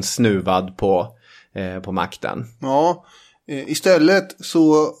första gången snuvad på makten. Ja, istället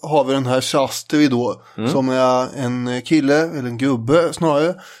så har vi den här Shastri då, som är en kille, eller en gubbe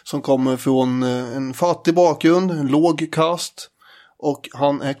snarare, som kommer från en fattig bakgrund, en låg kast. Och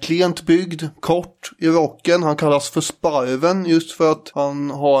han är klent byggd, kort i rocken. Han kallas för Sparven just för att han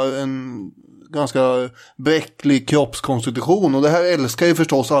har en ganska bräcklig kroppskonstitution. Och det här älskar ju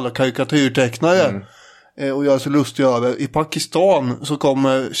förstås alla karikatyrtecknare. Och gör sig lustiga över. I Pakistan så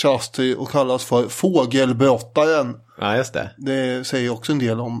kommer Shastri och kallas för fågelbrottaren. Ja, just det. Det säger också en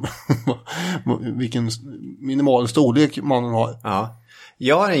del om vilken minimal storlek mannen har. Ja.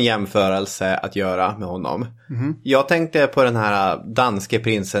 Jag har en jämförelse att göra med honom. Jag tänkte på den här danske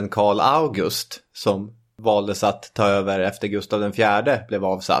prinsen Carl August som valdes att ta över efter Gustav den IV blev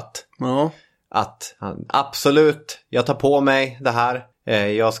avsatt. Ja. Att han, absolut, jag tar på mig det här.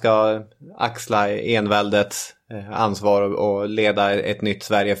 Jag ska axla enväldets ansvar och leda ett nytt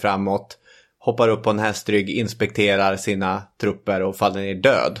Sverige framåt. Hoppar upp på en hästrygg, inspekterar sina trupper och faller ner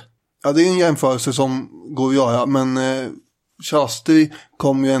död. Ja, det är en jämförelse som går att göra, men Shastri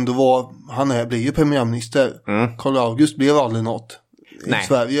kommer ju ändå vara, blir ju premiärminister. Carl August blev aldrig något. I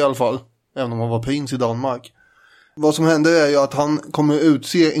Sverige i alla fall, även om han var prins i Danmark. Vad som händer är ju att han kommer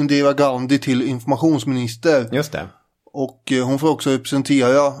utse Indira Gandhi till informationsminister. Just det. Och hon får också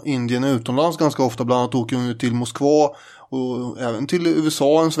representera Indien utomlands ganska ofta. Bland annat åker hon ut till Moskva och även till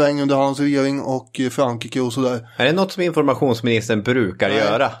USA en sväng under hans regering och Frankrike och sådär. Är det något som informationsministern brukar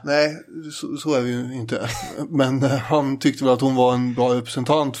göra? Nej, så är vi ju inte. Men han tyckte väl att hon var en bra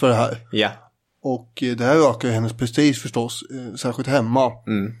representant för det här. Ja. Och det här ökar hennes prestige förstås, särskilt hemma.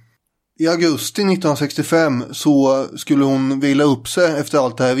 I augusti 1965 så skulle hon vila upp sig efter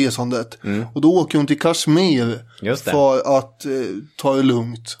allt det här resandet. Och då åker hon till Kashmir för att ta det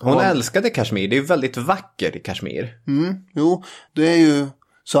lugnt. Hon älskade Kashmir, det är ju väldigt vackert i Kashmir. Jo, det är ju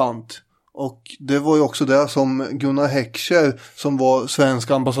sant. Och det var ju också det som Gunnar Heckscher, som var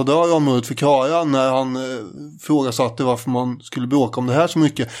svensk ambassadör i området, fick höra när han frågasatte varför man skulle bråka om det här så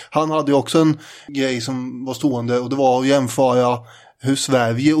mycket. Han hade ju också en grej som var stående, och det var att jämföra hur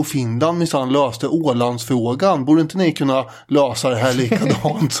Sverige och Finland minsann löste Ålandsfrågan. Borde inte ni kunna lösa det här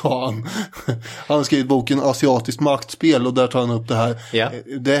likadant, sa han. Han har skrivit boken Asiatiskt maktspel och där tar han upp det här. Yeah.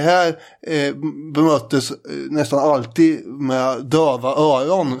 Det här bemöttes nästan alltid med döva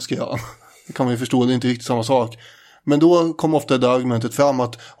öron, skrev han. Det kan man ju förstå, det är inte riktigt samma sak. Men då kom ofta det argumentet fram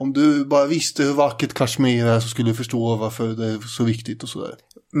att om du bara visste hur vackert Kashmir är så skulle du förstå varför det är så viktigt och sådär.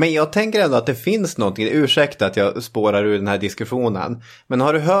 Men jag tänker ändå att det finns någonting, ursäkta att jag spårar ur den här diskussionen. Men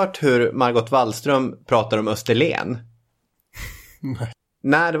har du hört hur Margot Wallström pratar om Österlen? Nej.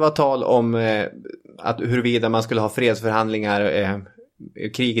 När det var tal om att huruvida man skulle ha fredsförhandlingar,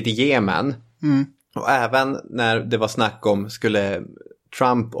 kriget i Jemen. Och även när det var snack om skulle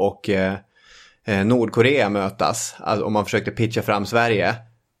Trump och Nordkorea mötas, alltså om man försökte pitcha fram Sverige.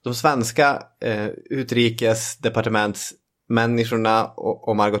 De svenska utrikesdepartementsmänniskorna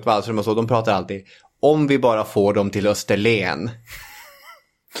och Margot Wallström och så, de pratar alltid om vi bara får dem till Österlen.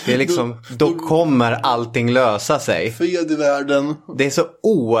 Det är liksom, då kommer allting lösa sig. Fred i världen. Det är så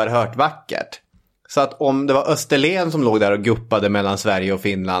oerhört vackert. Så att om det var Österlen som låg där och guppade mellan Sverige och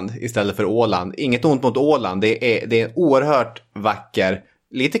Finland istället för Åland, inget ont mot Åland, det är en oerhört vacker,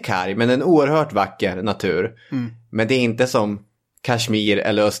 lite karg, men en oerhört vacker natur. Men det är inte som Kashmir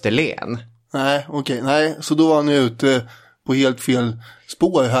eller Österlen. Nej, okej. Nej, så då var ni ute på helt fel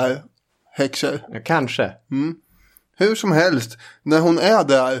spår här, Heckscher. Ja, kanske. Hur som helst, när hon är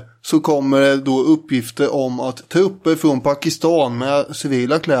där så kommer det då uppgifter om att trupper från Pakistan med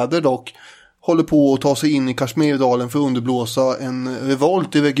civila kläder dock håller på att ta sig in i Kashmirdalen för att underblåsa en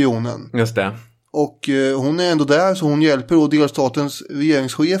revolt i regionen. Just det. Och hon är ändå där, så hon hjälper då delstatens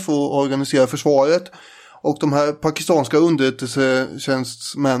regeringschef att organisera försvaret. Och de här pakistanska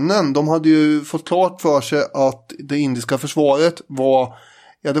underrättelsetjänstmännen, de hade ju fått klart för sig att det indiska försvaret var,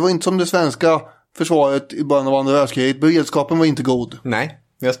 ja, det var inte som det svenska försvaret i början av andra världskriget. Beredskapen var inte god. Nej,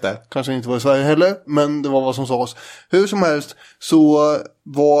 just det. Kanske inte var i Sverige heller, men det var vad som sades. Hur som helst så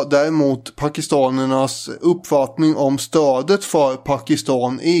var däremot pakistanernas uppfattning om stödet för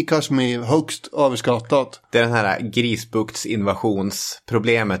Pakistan i Kashmir högst överskattat. Det är den här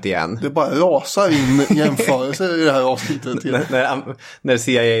grisbukts-invasionsproblemet igen. Det bara rasar in jämförelser i det här avsnittet. när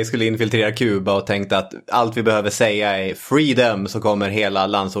CIA skulle infiltrera Kuba och tänkte att allt vi behöver säga är freedom, så kommer hela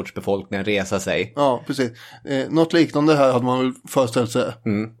landsortsbefolkningen resa sig. Ja, precis. Något liknande här hade man väl föreställt sig.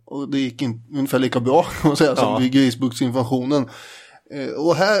 Och det gick ungefär lika bra kan man säga som vid grisbukts-invasionen.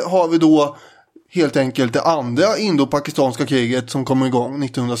 Och här har vi då helt enkelt det andra indo-pakistanska kriget som kommer igång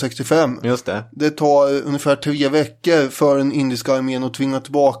 1965. Just det. Det tar ungefär 3 veckor för den indiska armén att tvinga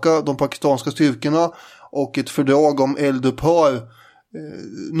tillbaka de pakistanska styrkorna, och ett fördrag om eldupphör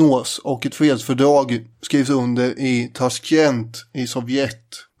nås, och ett fredsfördrag skrivs under i Tashkent i Sovjet.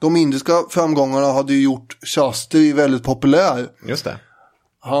 De indiska framgångarna hade ju gjort Shastri väldigt populär. Just det.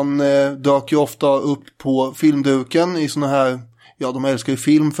 Han dök ju ofta upp på filmduken i såna här, ja, de älskar ju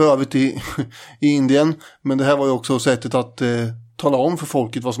film för övrigt i Indien, men det här var ju också sättet att tala om för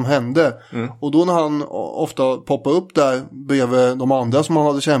folket vad som hände. Och då när han ofta poppade upp där bredvid de andra som han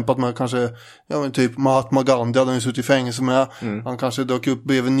hade kämpat med, kanske typ Mahatma Gandhi hade han suttit i fängelse med. Han kanske dök upp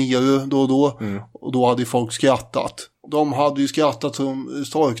bredvid Nehru då och då. Och då hade ju folk skrattat. De hade ju skrattat som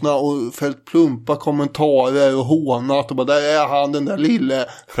storkna och fällt plumpa kommentarer och hånat och bara, där är han, den där lille.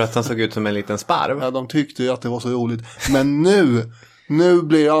 För att han såg ut som en liten sparv. Ja, de tyckte ju att det var så roligt. Men nu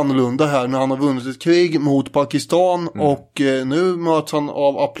blir det annorlunda här när han har vunnit ett krig mot Pakistan och nu möts han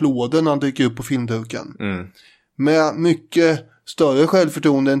av applåder när han dyker upp på filmduken. Med mycket större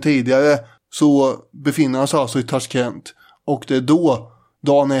självförtroende än tidigare så befinner han sig alltså i Tashkent, och det är då,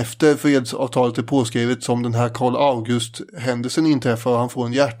 dagen efter fredsavtalet är påskrivet, som den här Karl August-händelsen inträffar. Han får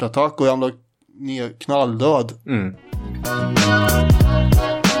en hjärtattack och ramlar ner knalldöd.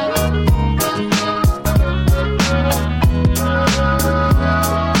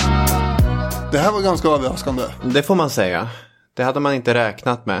 Det här var ganska överraskande. Det får man säga. Det hade man inte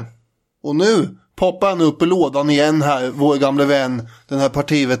räknat med. Och nu poppar han upp i lådan igen här, vår gamla vän, den här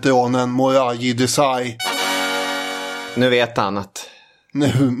partiveteranen Morarji Desai. Nu vet han att...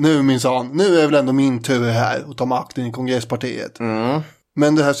 Nu minns han. Nu är väl ändå min tur här att ta makten i kongresspartiet.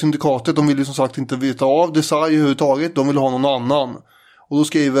 Men det här syndikatet, de vill ju som sagt inte veta av Desai överhuvudtaget. De vill ha någon annan. Och då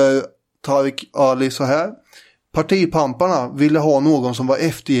skriver Tariq Ali så här: partipamparna ville ha någon som var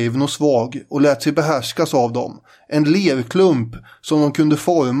eftergiven och svag och lät sig behärskas av dem. En lerklump som de kunde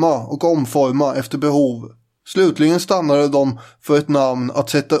forma och omforma efter behov. Slutligen stannade de för ett namn att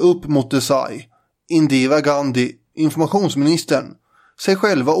sätta upp mot Desai. Indira Gandhi, informationsministern. Sig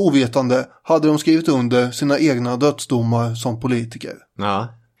själva ovetande hade de skrivit under sina egna dödsdomar som politiker. Ja.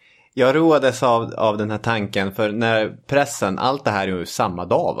 Jag roades av den här tanken, för när pressen, allt det här är ju samma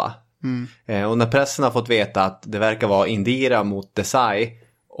dag va? Och när pressen har fått veta att det verkar vara Indira mot Desai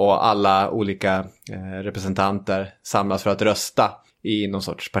och alla olika representanter samlas för att rösta i någon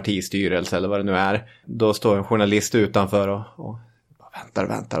sorts partistyrelse eller vad det nu är, då står en journalist utanför och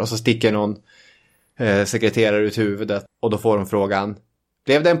väntar och så sticker någon sekreterare ut huvudet och då får de frågan: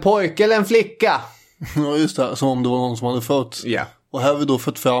 blev det en pojke eller en flicka? Ja just det, som om det var någon som hade fötts. Ja. Och här har vi då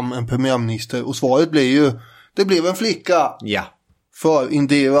fått fram en premiärminister och svaret blir ju: det blev en flicka. Ja. För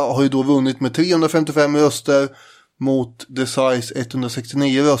Indira har ju då vunnit med 355 röster mot Desais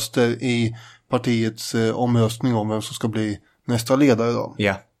 169 röster i partiets omröstning om vem som ska bli nästa ledare då.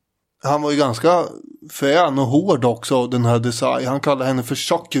 Ja. Han var ju ganska frän och hård också, den här Desai. Han kallade henne för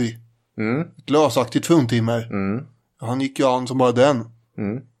Chakri. Ett lösaktigt fruntimmer. Han gick ju an som bara den.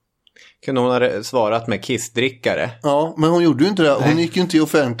 Kunde hon ha svarat med kissdrickare? Ja, men hon gjorde ju inte det. Hon gick ju inte i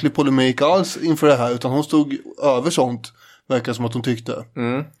offentlig polemik alls inför det här, utan hon stod över sånt. Verkar som att hon tyckte. Det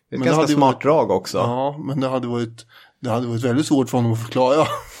är ett ganska smart drag också. Ja, men det hade varit väldigt svårt för honom att förklara.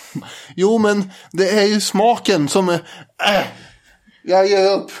 Jo, men det är ju smaken som är... jag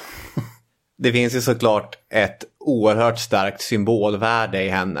ger upp. Det finns ju såklart ett oerhört starkt symbolvärde i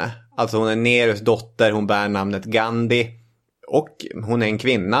henne. Alltså hon är Nerus dotter, hon bär namnet Gandhi. Och hon är en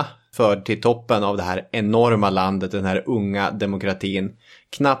kvinna född till toppen av det här enorma landet, den här unga demokratin.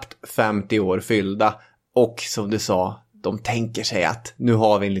 Knappt 50 år fyllda. Och som du sa, de tänker sig att nu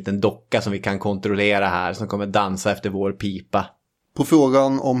har vi en liten docka som vi kan kontrollera här, som kommer dansa efter vår pipa. På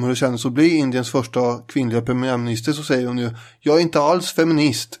frågan om hur det känns att bli Indiens första kvinnliga premiärminister så säger hon ju: jag är inte alls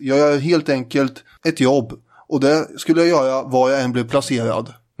feminist, jag gör helt enkelt ett jobb. Och det skulle jag göra var jag än blev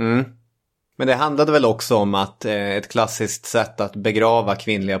placerad. Men det handlade väl också om att ett klassiskt sätt att begrava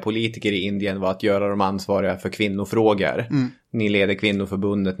kvinnliga politiker i Indien var att göra dem ansvariga för kvinnofrågor. Ni leder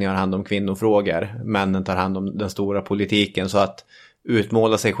kvinnoförbundet, ni har hand om kvinnofrågor. Männen tar hand om den stora politiken. Så att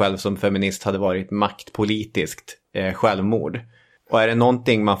utmåla sig själv som feminist hade varit maktpolitiskt självmord. Och är det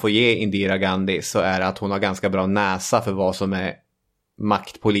någonting man får ge Indira Gandhi så är det att hon har ganska bra näsa för vad som är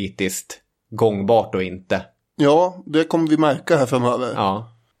maktpolitiskt gångbart och inte. Ja, det kommer vi märka här framöver.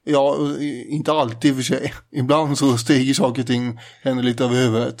 Ja, inte alltid för sig. Ibland så stiger saker och ting henne lite över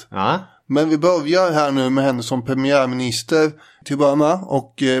huvudet. Ja. Men vi börjar här nu med henne som premiärminister till att börja med.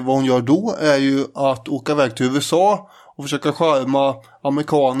 Och vad hon gör då är ju att åka iväg till USA och försöka skärma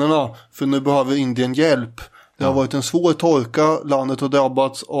amerikanerna. För nu behöver Indien hjälp. Det har varit en svår torka landet har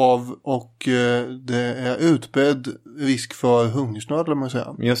drabbats av och det är utbredd risk för hungersnöd, lär man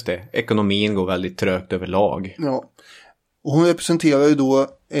säga. Just det, ekonomin går väldigt trögt överlag. Ja, och hon representerar ju då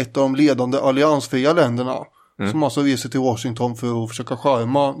ett av de ledande alliansfria länderna som alltså reser till Washington för att försöka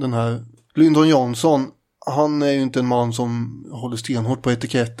skärma den här Lyndon Johnson. Han är ju inte en man som håller stenhårt på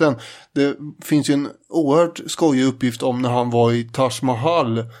etiketten. Det finns ju en oerhört skojig uppgift om när han var i Taj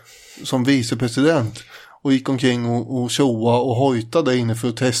Mahal som vicepresident. Och gick omkring och tjoa och hojta där inne för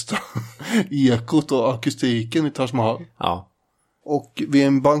att testa ekot och akustiken i Taj Mahal. Ja. Och vid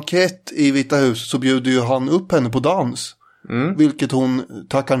en bankett i Vita huset så bjuder ju han upp henne på dans. Vilket hon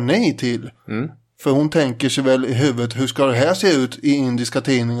tackar nej till. För hon tänker sig väl i huvudet, hur ska det här se ut i indiska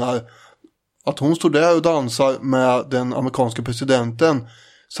tidningar? Att hon står där och dansar med den amerikanska presidenten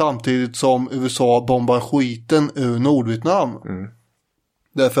samtidigt som USA bombar skiten ur Nordvietnam.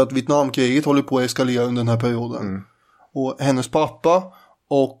 Därför att Vietnamkriget håller på att eskalera under den här perioden. Och hennes pappa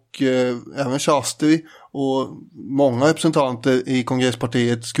och även Shastri och många representanter i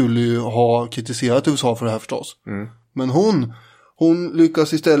kongresspartiet skulle ju ha kritiserat USA för det här förstås. Men hon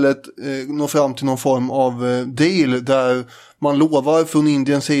lyckas istället nå fram till någon form av deal där man lovar från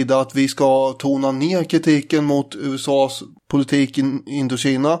Indiens sida att vi ska tona ner kritiken mot USAs politik i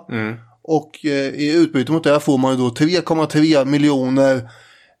Indokina. Och i utbyte mot det får man ju då 3,3 miljoner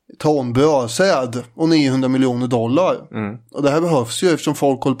ton brödsäd och $900 miljoner. Och det här behövs ju eftersom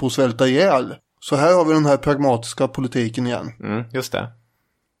folk håller på att svälta ihjäl. Så här har vi den här pragmatiska politiken igen. Just det.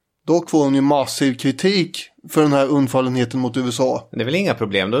 Dock får hon ju massiv kritik för den här undfallenheten mot USA. Det är väl inga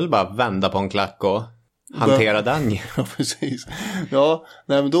problem, då är det bara vända på en klack och hantera den. Ja, precis. Ja,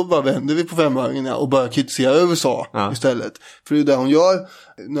 nej, men då bara vänder vi på femöringen och börjar kritisera USA istället. För det är det hon gör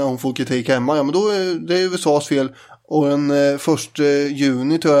när hon får kritik hemma. Ja, men då är det USAs fel. Och den 1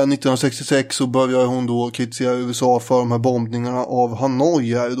 juni 1966 så börjar hon då kritisera USA för de här bombningarna av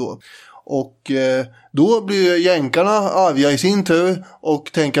Hanoi här då. Och då blir jänkarna arga i sin tur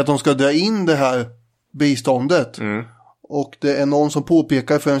och tänker att de ska dra in det här biståndet. Och det är någon som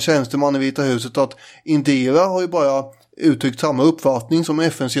påpekar för en tjänsteman i Vita huset att Indira har ju bara uttryckt samma uppfattning som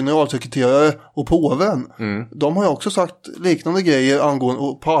FNs generalsekreterare och påven. De har ju också sagt liknande grejer angående,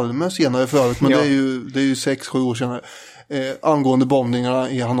 och Palme senare förut, men det är ju 6-7 år senare, angående bombningarna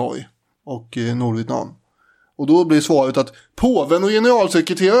i Hanoi och Nordvietnam. Och då blir svaret att påven och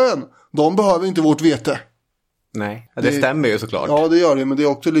generalsekreteraren, de behöver inte vårt vete. Nej, det stämmer ju såklart. Ja, det gör det, men det är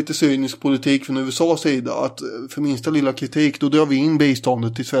också lite cynisk politik från USAs sida att för minsta lilla kritik, då drar vi in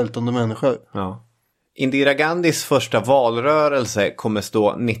biståndet till svältande människor. Ja. Indira Gandhis första valrörelse kommer stå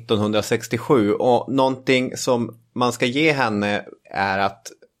 1967 och någonting som man ska ge henne är att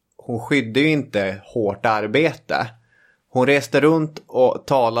hon skyddar ju inte hårt arbete. Hon reste runt och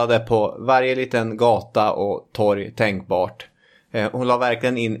talade på varje liten gata och torg tänkbart. Hon la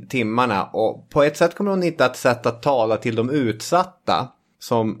verkligen in timmarna och på ett sätt kommer hon hitta ett sätt att tala till de utsatta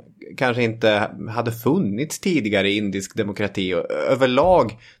som kanske inte hade funnits tidigare i indisk demokrati. Och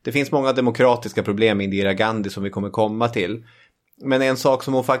överlag, det finns många demokratiska problem med Indira Gandhi som vi kommer komma till. Men en sak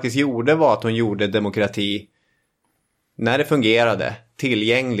som hon faktiskt gjorde var att hon gjorde demokrati, när det fungerade,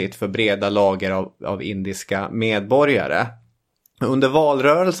 tillgängligt för breda lager av indiska medborgare. Under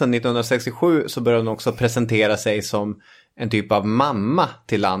valrörelsen 1967 så började hon också presentera sig som en typ av mamma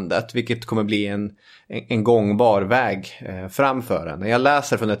till landet, vilket kommer bli en gångbar väg framför henne. Jag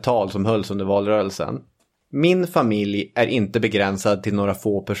läser från ett tal som hölls under valrörelsen. Min familj är inte begränsad till några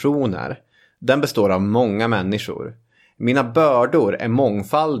få personer. Den består av många människor. Mina bördor är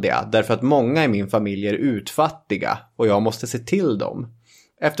mångfaldiga därför att många i min familj är utfattiga och jag måste se till dem.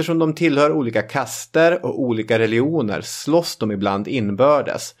 Eftersom de tillhör olika kaster och olika religioner slåss de ibland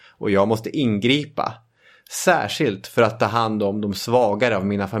inbördes och jag måste ingripa. Särskilt för att ta hand om de svagare av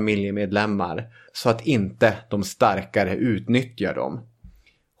mina familjemedlemmar så att inte de starkare utnyttjar dem.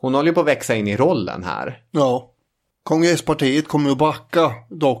 Hon håller på att växa in i rollen här. Ja. Kongresspartiet kommer att backa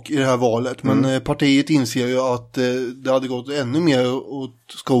dock i det här valet. Men partiet inser ju att det hade gått ännu mer åt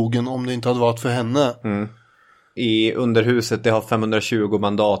skogen om det inte hade varit för henne. I underhuset, det har 520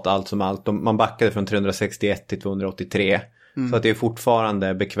 mandat allt som allt. Man backade från 361 till 283. Så att det är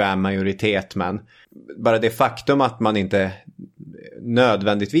fortfarande bekväm majoritet. Men bara det faktum att man inte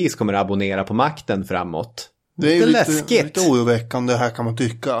nödvändigtvis kommer att abonnera på makten framåt. Det är ju lite oroväckande här kan man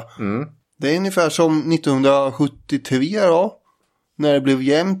tycka. Det är ungefär som 1973 då. När det blev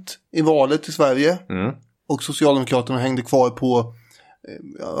jämnt i valet i Sverige. Och Socialdemokraterna hängde kvar på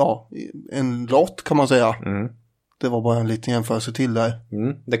en lott kan man säga. Det var bara en liten jämförelse till där.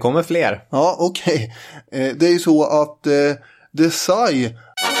 Det kommer fler. Ja, okej. Det är ju så att Desai,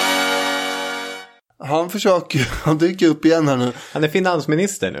 han dyker upp igen här nu. Han är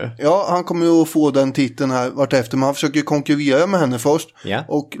finansminister nu. Ja, han kommer ju att få den titeln här vartefter. Men han försöker konkurrera med henne först.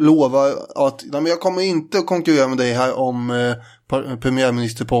 Och lovar att jag kommer inte att konkurrera med dig här om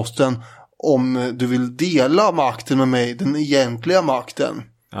premiärministerposten. Om du vill dela makten med mig, den egentliga makten.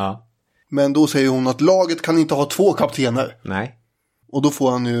 Ja. Men då säger hon att laget kan inte ha 2 kaptener. Nej. Och då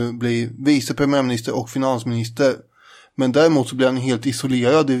får han nu bli vice premiärminister och finansminister. Men däremot så blir han helt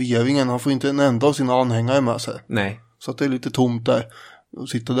isolerad i regeringen. Han får inte en enda av sina anhängare med sig. Nej. Så att det är lite tomt där. Att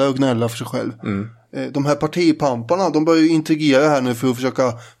sitta där och gnälla för sig själv. De här partipamparna, de börjar ju integrera här nu för att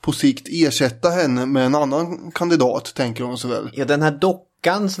försöka på sikt ersätta henne med en annan kandidat, tänker de så väl. Ja, den här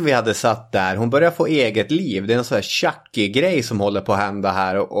dockan som vi hade satt där, hon börjar få eget liv. Det är en sån här Chucky-grej som håller på att hända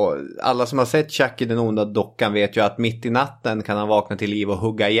här. Och alla som har sett Chucky, den onda dockan, vet ju att mitt i natten kan han vakna till liv och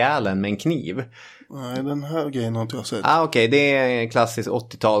hugga ihjäl en med en kniv. Nej, den här grejen har inte jag sett. Okej, det är en klassisk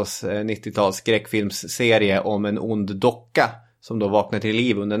 80-tals, 90-tals skräckfilmsserie om en ond docka som då vaknar till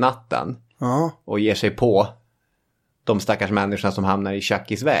liv under natten. Och ger sig på de stackars människorna som hamnar i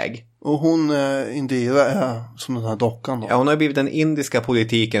Chuckys väg. Och hon, Indira, är som den här dockan då? Ja, hon har blivit den indiska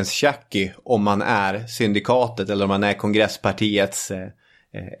politikens Chucky om man är syndikatet eller om man är kongresspartiets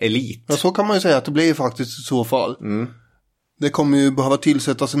elit. Ja, så kan man ju säga att det blir faktiskt i så fall. Det kommer ju behöva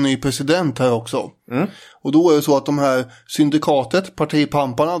tillsättas en ny president här också. Och då är det så att de här syndikatet,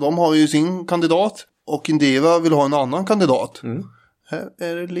 partipamparna, de har ju sin kandidat. Och Indira vill ha en annan kandidat. Här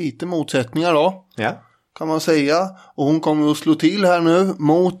är det lite motsättningar då. Ja. Kan man säga. Och hon kommer att slå till här nu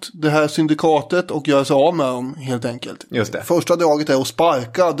mot det här syndikatet och göra sig av med dem helt enkelt. Just det. Första draget är att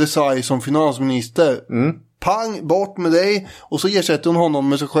sparka Desai som finansminister. Pang, bort med dig. Och så ersätter hon honom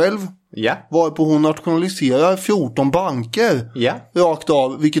med sig själv. Ja. Varpå hon nationaliserar 14 banker. Ja. Rakt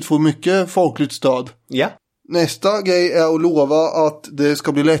av, vilket får mycket folkligt stöd. Ja. Nästa grej är att lova att det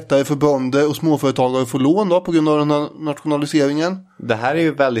ska bli lättare för bönder och småföretagare att få lån då, på grund av den här nationaliseringen. Det här är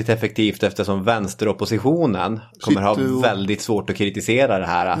ju väldigt effektivt eftersom vänsteroppositionen kommer ha väldigt svårt att kritisera det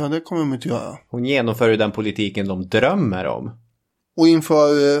här. Ja, det kommer de inte göra. Hon genomför ju den politiken de drömmer om. Och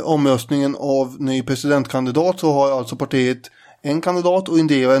inför omröstningen av ny presidentkandidat så har alltså partiet en kandidat och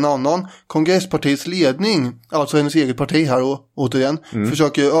Indira en annan. Kongresspartiets ledning, alltså hennes eget parti här och återigen,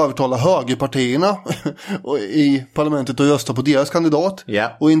 försöker övertala högerpartierna i parlamentet att rösta på deras kandidat.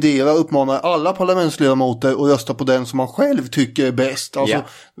 Yeah. Och Indira uppmanar alla parlamentsledamöter att rösta på den som man själv tycker är bäst. Alltså,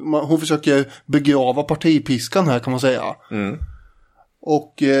 hon försöker begrava partipiskan här, kan man säga.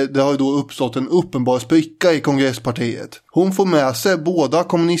 Och det har ju då uppstått en uppenbar spricka i kongresspartiet. Hon får med sig båda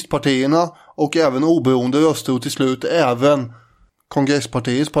kommunistpartierna och även oberoende röster och till slut även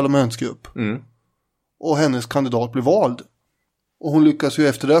kongresspartiets parlamentsgrupp. Och hennes kandidat blir vald. Och hon lyckas ju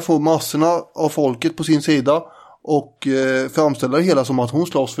efter det få massorna av folket på sin sida och framställa det hela som att hon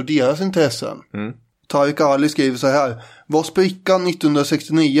slåss för deras intressen. Tariq Ali skriver så här: vad sprickan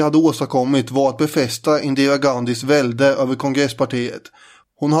 1969 hade åstadkommit var att befästa Indira Gandhis välde över kongresspartiet.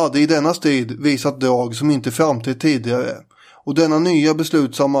 Hon hade i denna strid visat drag som inte framträtt tidigare. Och denna nya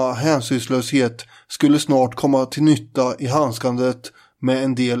beslutsamma hänsynslöshet skulle snart komma till nytta i handskandet med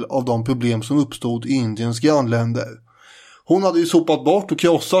en del av de problem som uppstod i Indiens grannländer. Hon hade ju sopat bort och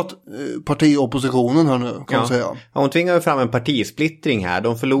krossat partioppositionen här nu, kan man säga. Ja, hon tvingade fram en partisplittring här.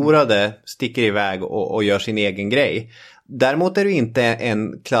 De förlorade, sticker iväg och gör sin egen grej. Däremot är det inte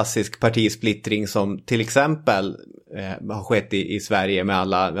en klassisk partisplittring som till exempel har skett i Sverige med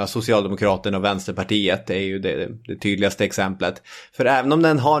alla Socialdemokraterna och Vänsterpartiet. Det är ju det tydligaste exemplet. För även om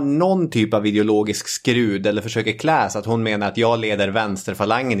den har någon typ av ideologisk skrud eller försöker kläs att hon menar att jag leder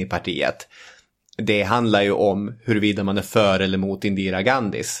vänsterfalangen i partiet. Det handlar ju om huruvida man är för eller mot Indira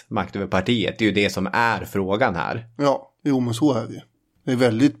Gandhis makt över partiet. Det är ju det som är frågan här. Ja, jo men så är det. Det är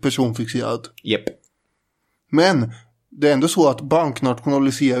väldigt personfixerat. Japp. Men det är ändå så att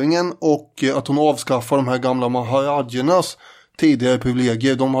banknationaliseringen och att hon avskaffar de här gamla maharajernas tidigare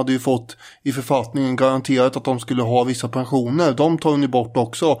privilegier. De hade ju fått i författningen garanterat att de skulle ha vissa pensioner. De tar hon ju bort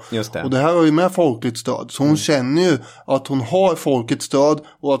också. Just det. Och det här har ju med folkligt stöd. Så hon känner ju att hon har folkets stöd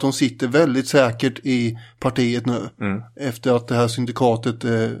och att hon sitter väldigt säkert i partiet nu. Efter att det här syndikatet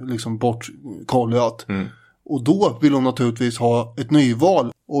är liksom bortkollat. Och då vill hon naturligtvis ha ett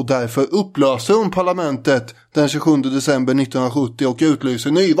nyval. Och därför upplöser hon parlamentet den 27 december 1970 och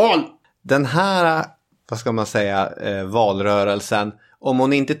utlyser nyval. Den här, vad ska man säga, valrörelsen, om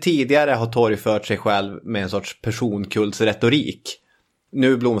hon inte tidigare har torgfört sig själv med en sorts personkultsretorik,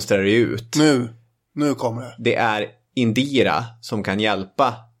 nu blomstrar det ut. Nu kommer det. Det är Indira som kan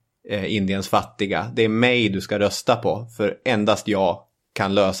hjälpa Indiens fattiga. Det är mig du ska rösta på, för endast jag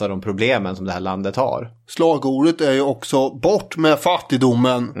kan lösa de problemen som det här landet har. Slagordet är ju också bort med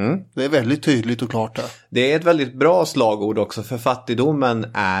fattigdomen. Det är väldigt tydligt och klart där. Det är ett väldigt bra slagord också, för fattigdomen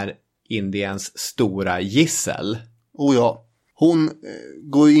är Indiens stora gissel. Oh ja. Hon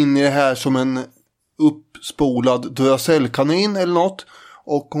går in i det här som en uppspolad Duracell-kanin eller något.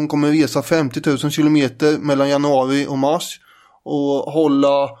 Och hon kommer resa 50 000 kilometer mellan januari och mars. Och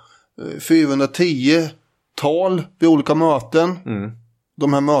hålla 410 tal vid olika möten.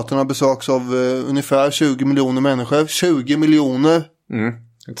 De här mötena besöks av ungefär 20 miljoner människor. 20 miljoner!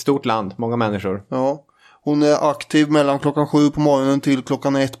 Ett stort land, många människor. Ja. Hon är aktiv mellan klockan 7 på morgonen till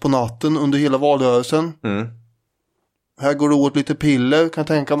klockan 1 på natten under hela valrörelsen. Här går det åt lite piller, kan jag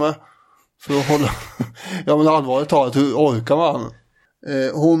tänka mig. För att hålla... ja, men allvarligt talat, hur orkar man?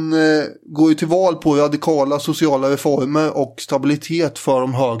 Hon går ju till val på radikala sociala reformer och stabilitet för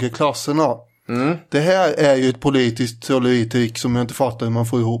de högre klasserna. Det här är ju ett politiskt trolleritrick som jag inte fattar hur man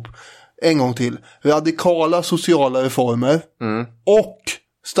får ihop. En gång till. Radikala sociala reformer och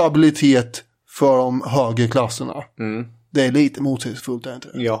stabilitet för de högre klasserna. Det är lite motsägelsefullt, är det inte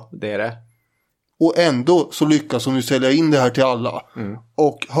det? Ja, det är det. Och ändå så lyckas hon ju sälja in det här till alla.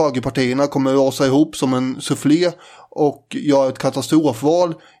 Och högerpartierna kommer rasa ihop som en soufflé och gör ett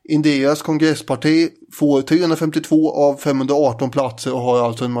katastrofval. Indias kongressparti får 352 av 518 platser och har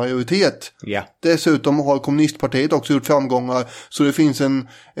alltså en majoritet. Yeah. Dessutom har kommunistpartiet också gjort framgångar, så det finns en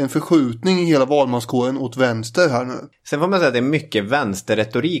förskjutning i hela valmanskåren åt vänster här nu. Sen får man säga att det är mycket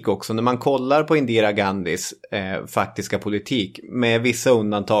vänsterretorik också. När man kollar på Indira Gandhis faktiska politik, med vissa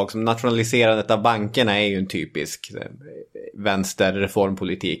undantag som nationaliserandet av bankerna är ju en typisk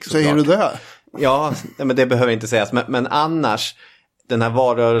vänsterreformpolitik. Säger du det? Ja, men det behöver inte sägas. Men annars, den här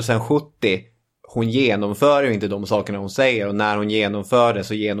valrörelsen 70, hon genomför ju inte de sakerna hon säger. Och när hon genomför det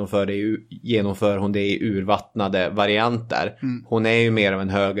så genomför hon det i urvattnade varianter. Hon är ju mer av en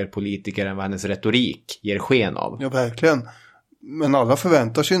högerpolitiker än vad hennes retorik ger sken av. Ja, verkligen. Men alla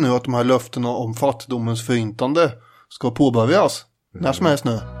förväntar sig nu att de här löftena om fattigdomens förintande ska påbörjas. När som helst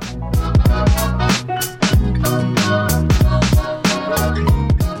nu.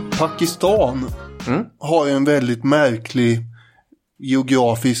 Pakistan har ju en väldigt märklig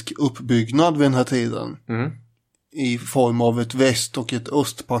geografisk uppbyggnad vid den här tiden. I form av ett väst- och ett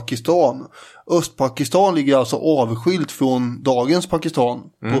östpakistan. Östpakistan ligger alltså avskilt från dagens Pakistan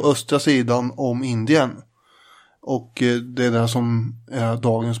på östra sidan om Indien. Och det är det som är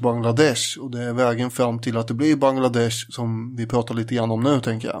dagens Bangladesh. Och det är vägen fram till att det blir Bangladesh som vi pratar lite grann om nu,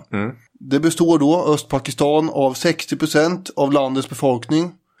 tänker jag. Det består då, Östpakistan, av 60% av landets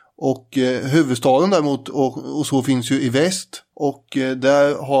befolkning. Och huvudstaden däremot och så finns ju i väst. Och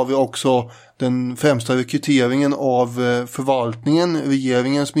där har vi också den främsta rekryteringen av förvaltningen,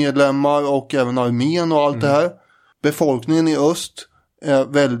 regeringens medlemmar och även armén och allt det här. Befolkningen i öst är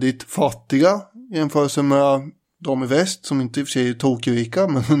väldigt fattiga i jämförelse med de i väst, som inte i och för sig är tokrika,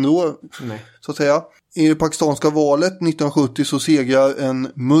 men ändå, så att säga. I det pakistanska valet 1970 så segrar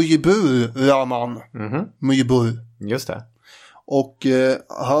en Mujibur Rahman. Mujibur. Just det. Och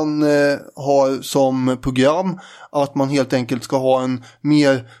han har som program att man helt enkelt ska ha en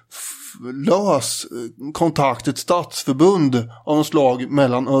mer lös kontakt, ett statsförbund av något slag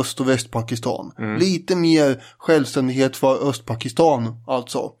mellan Öst- och Västpakistan. Lite mer självständighet för Östpakistan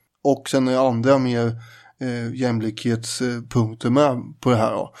alltså. Och sen är andra mer jämlikhetspunkter med på det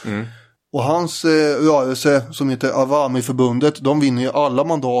här då. Och hans rörelse som heter Awami-förbundet, de vinner ju alla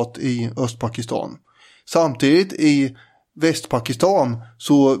mandat i Östpakistan. Samtidigt i Västpakistan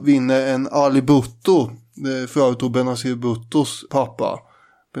så vinner en Ali Bhutto, förut Benazir Bhuttos pappa.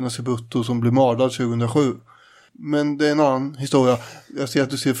 Benazir Bhutto som blev mördad 2007. Men det är en annan historia. Jag ser att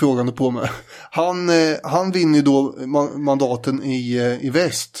du ser frågande på mig. Han vinner ju då mandaten i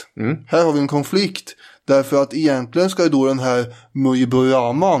väst. Här har vi en konflikt. Därför att egentligen ska ju då den här Mujibur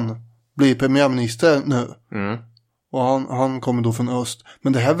Rahman bli premiärminister nu. Och han kommer då från öst.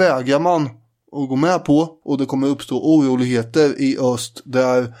 Men det här vägrar man att gå med på, och det kommer uppstå oroligheter i öst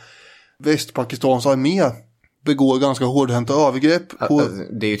där Västpakistans armé begår ganska hårdhänta övergrepp.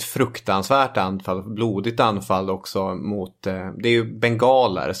 Det är ju ett fruktansvärt anfall, blodigt anfall också mot, det är ju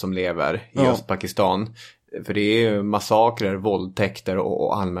bengaler som lever i Östpakistan. För det är ju massakrer, våldtäkter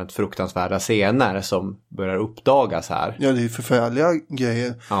och allmänt fruktansvärda scener som börjar uppdagas här. Ja, det är förfärliga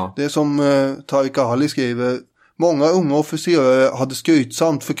grejer. Ja. Det är som Tariq Ali skriver: många unga officerare hade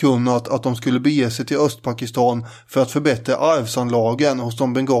skrytsamt förkunnat att de skulle bege sig till Östpakistan för att förbättra arvsanlagen hos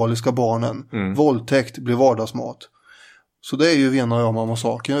de bengaliska barnen. Våldtäkt blir vardagsmat. Så det är ju rena rama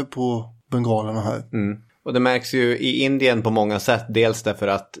massaker på bengalerna här. Och det märks ju i Indien på många sätt. Dels därför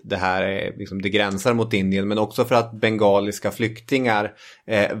att det här är, liksom, det gränsar mot Indien. Men också för att bengaliska flyktingar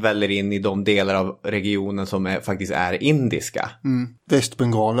väller in i de delar av regionen som faktiskt är indiska.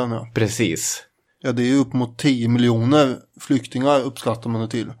 Västbengalen, ja. Precis. Ja, det är upp mot 10 miljoner flyktingar uppskattar man det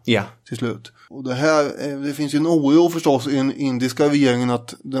till. Ja. Till slut. Och det finns ju en oro förstås i den indiska regeringen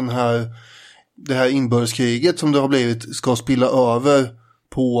att det här inbördeskriget som det har blivit ska spilla över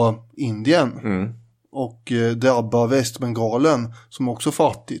på Indien. Och drabba Västbengalen som också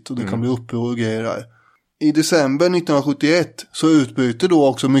fattigt, och det kan bli uppror och grejer där. I december 1971 så utbryter då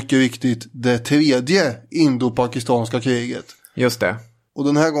också mycket viktigt det tredje indo-pakistanska kriget. Just det. Och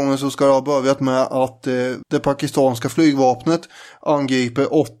den här gången så ska det ha börjat med att det pakistanska flygvapnet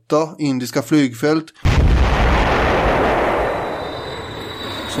angriper 8 indiska flygfält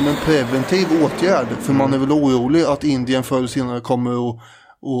som en preventiv åtgärd. För man är väl orolig att Indien förr eller senare kommer att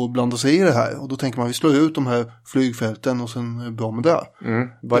blanda sig i det här. Och då tänker man vi slår ut de här flygfälten och sen är det bra med det.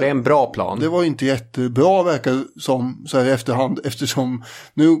 Var det en bra plan? Det var inte jättebra verkar som så här i efterhand, eftersom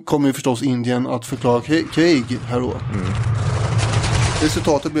nu kommer ju förstås Indien att förklara krig här då.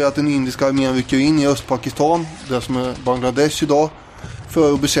 Resultatet blir att den indiska armén rycker in i Östpakistan, det som är Bangladesh idag,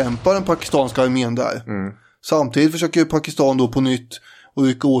 för att bekämpa den pakistanska armén där. Samtidigt försöker Pakistan då på nytt att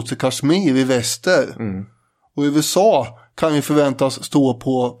rycka åt sig Kashmir i väster. Och USA kan ju förväntas stå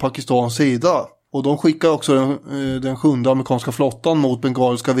på Pakistans sida. Och de skickar också den 7:e amerikanska flottan mot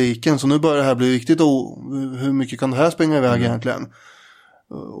Bengaliska viken. Så nu börjar det här bli riktigt hur mycket kan det här springa iväg egentligen?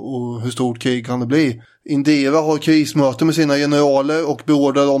 Och hur stort krig kan det bli? Indira har krismöte med sina generaler och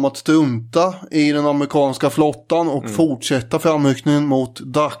beordrar dem att strunta i den amerikanska flottan och fortsätta framryckningen mot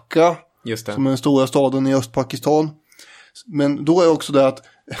Dhaka. Just det. Som är den stora staden i Östpakistan. Men då är också det att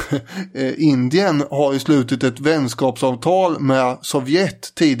Indien har ju slutit ett vänskapsavtal med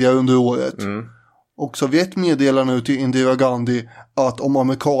Sovjet tidigare under året. Och Sovjet meddelar nu till Indira Gandhi att om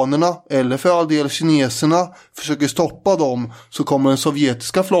amerikanerna, eller för all del kineserna, försöker stoppa dem, så kommer den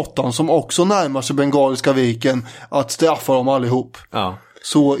sovjetiska flottan, som också närmar sig Bengaliska viken, att straffa dem allihop. Ja.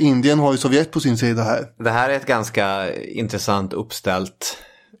 Så Indien har ju Sovjet på sin sida här. Det här är ett ganska intressant uppställt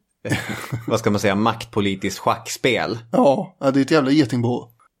vad ska man säga, maktpolitiskt schackspel. Ja, det är ett jävla getingbo.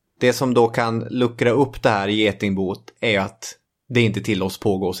 Det som då kan luckra upp det här getingbot är att det inte tillåts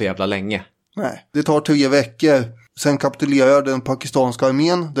pågå så jävla länge. Nej, det tar 3 veckor. Sen kapitulerar den pakistanska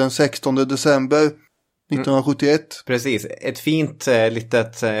armén den 16 december 1971. Precis. Ett fint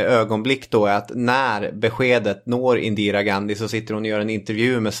litet ögonblick då är att när beskedet når Indira Gandhi så sitter hon och gör en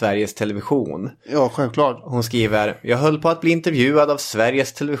intervju med Sveriges Television. Ja, självklart. Hon skriver: jag höll på att bli intervjuad av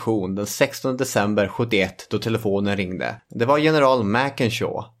Sveriges Television den 16 december 71 då telefonen ringde. Det var general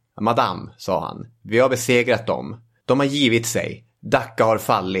Mackinshaw. Madame, sa han. Vi har besegrat dem. De har givit sig. Dhaka har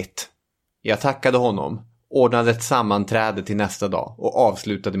fallit. Jag tackade honom, ordnade ett sammanträde till nästa dag och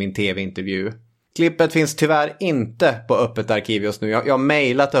avslutade min tv-intervju. Klippet finns tyvärr inte på Öppet arkiv just nu. Jag har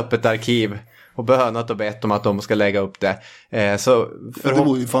mejlat Öppet arkiv och bönat och bett om att de ska lägga upp det. Så det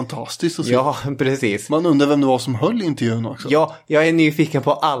vore ju fantastiskt att se. Ja, precis. Man undrar vem det var som höll intervjun också. Ja, jag är nyfiken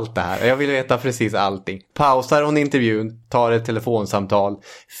på allt det här. Jag vill veta precis allting. Pausar hon intervjun, tar ett telefonsamtal.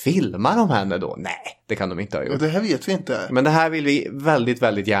 Filmar de henne då? Nej, det kan de inte ha gjort. Ja, det här vet vi inte. Men det här vill vi väldigt,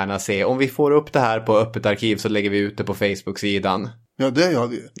 väldigt gärna se. Om vi får upp det här på Öppet arkiv så lägger vi ut det på Facebook-sidan. Ja, det gör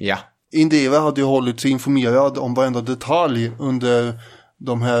vi. Ja. Indira hade ju hållit sig informerad om varenda detalj under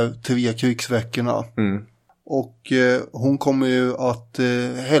de här 3 krigsveckorna. Och hon kommer ju att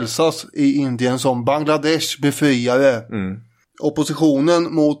hälsas i Indien som Bangladesh befriare.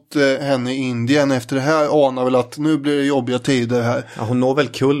 Oppositionen mot henne i Indien efter det här anar väl att nu blir det jobbiga tider här. Ja, hon når väl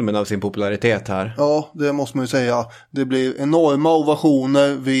kulmen av sin popularitet här. Ja, det måste man ju säga. Det blir enorma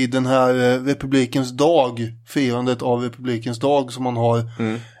ovationer vid den här republikens dag, firandet av republikens dag som man har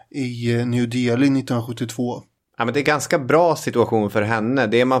i New Delhi 1972. Ja, men det är ganska bra situation för henne.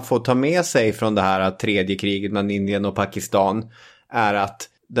 Det man får ta med sig från det här tredje kriget mellan Indien och Pakistan är att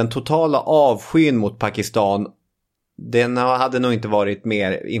den totala avskyn mot Pakistan den hade nog inte varit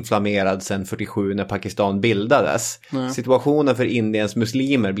mer inflammerad sedan 47 när Pakistan bildades. Nej. Situationen för Indiens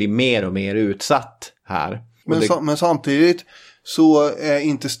muslimer blir mer och mer utsatt här. Men samtidigt så är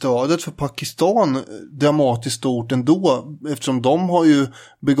inte stödet för Pakistan dramatiskt stort ändå, eftersom de har ju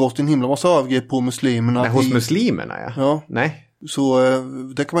begått en himla massa övergrepp på muslimerna. Nej, hos muslimerna, ja. Nej. Så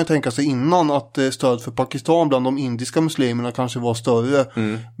det kan man tänka sig innan, att stöd för Pakistan bland de indiska muslimerna kanske var större.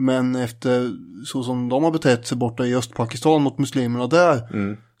 Men efter så som de har betett sig borta i Östpakistan mot muslimerna där,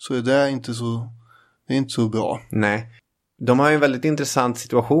 så är det inte så bra. Nej. De har ju en väldigt intressant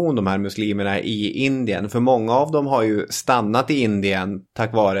situation, de här muslimerna i Indien. För många av dem har ju stannat i Indien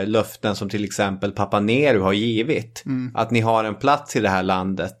tack vare löften som till exempel Papa Nehru har givit. Att ni har en plats i det här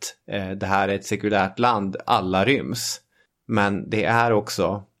landet. Det här är ett sekulärt land, alla ryms. Men det är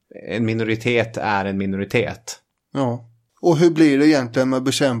också, en minoritet är en minoritet. Ja. Och hur blir det egentligen med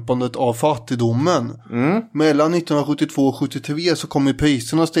bekämpandet av fattigdomen? Mellan 1972 och 1973 så kommer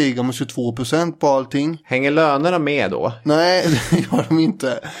priserna stiga med 22% på allting. Hänger lönerna med då? Nej, det gör de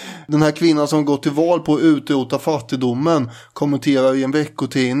inte. Den här kvinnan som går till val på att utrota fattigdomen kommenterar i en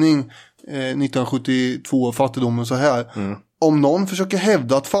veckotidning 1972 fattigdomen så här. Om någon försöker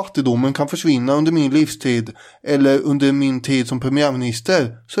hävda att fattigdomen kan försvinna under min livstid eller under min tid som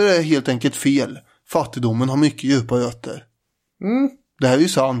premiärminister, så är det helt enkelt fel. Fattigdomen har mycket djupa rötter. Det här är ju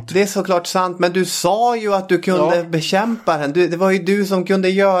sant. Det är såklart sant, men du sa ju att du kunde bekämpa den. Det var ju du som kunde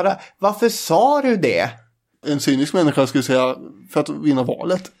göra. Varför sa du det? En cynisk människa skulle säga för att vinna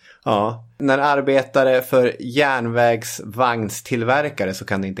valet. Ja, när arbetare för järnvägsvagnstillverkare, så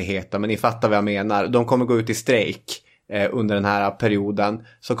kan det inte heta, men ni fattar vad jag menar. De kommer gå ut i strejk under den här perioden.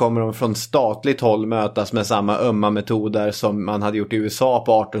 Så kommer de från statligt håll mötas med samma ömma metoder som man hade gjort i USA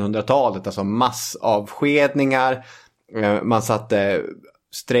på 1800-talet. Alltså massavskedningar. Man satte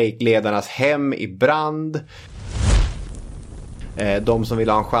strejkledarnas hem i brand. De som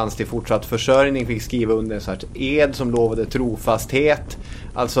ville ha en chans till fortsatt försörjning fick skriva under en sorts ed som lovade trofasthet.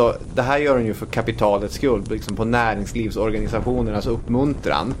 Alltså det här gör de ju för kapitalets skull, liksom på näringslivsorganisationernas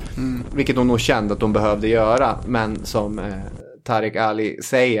uppmuntran. Vilket de nog kände att de behövde göra. Men som Tariq Ali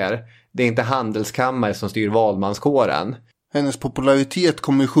säger, det är inte handelskammare som styr valmanskåren. Hennes popularitet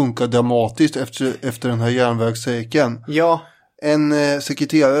kommer ju sjunka dramatiskt efter den här järnvägsstrejken. Ja. En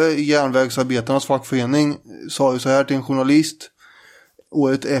sekreterare i järnvägsarbetarnas fackförening sa ju så här till en journalist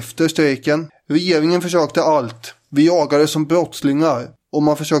året efter strejken. Regeringen försökte allt. Vi jagades som brottslingar. Och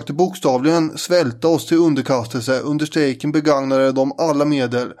man försökte bokstavligen svälta oss till underkastelse. Under strejken begagnade de alla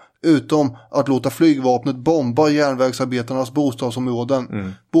medel, utom att låta flygvapnet bomba järnvägsarbetarnas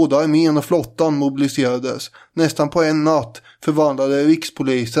bostadsområden. Både armén och flottan mobiliserades. Nästan på en natt förvandlade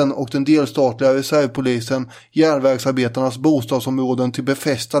Rikspolisen och den delstatliga reservpolisen järnvägsarbetarnas bostadsområden till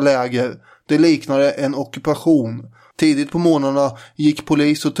befästa läger. Det liknade en ockupation. Tidigt på morgnarna gick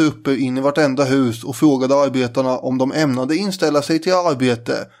polis och trupper in i vartenda hus och frågade arbetarna om de ämnade inställa sig till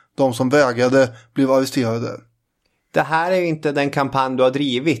arbete. De som vägrade blev arresterade. Det här är ju inte den kampanj du har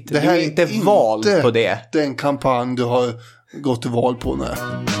drivit. Du är inte vald på det. Den kampanj du har gått till val på, nej.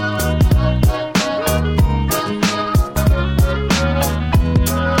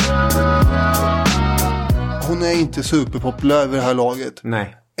 Hon är inte superpopulär vid det här laget.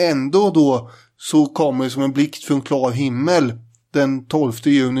 Nej. Ändå då så kommer det som en blixt från klar himmel den 12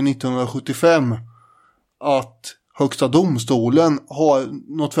 juni 1975 att Högsta domstolen har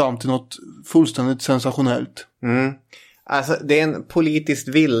nått fram till något fullständigt sensationellt. Alltså det är en politiskt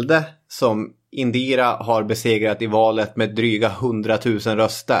vilde som Indira har besegrat i valet med dryga 100 000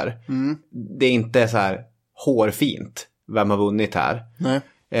 röster. Det är inte så här hårfint vem har vunnit här. Nej.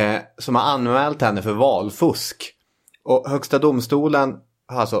 Som har anmält henne för valfusk. Och Högsta domstolen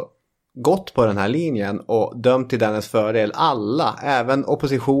har alltså gått på den här linjen och dömt till dennes fördel. Alla, även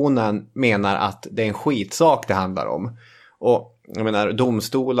oppositionen, menar att det är en skitsak det handlar om. Och jag menar,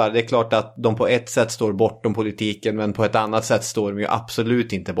 domstolar, det är klart att de på ett sätt står bortom politiken, men på ett annat sätt står de ju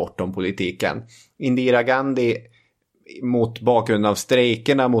absolut inte bortom politiken. Indira Gandhi, mot bakgrund av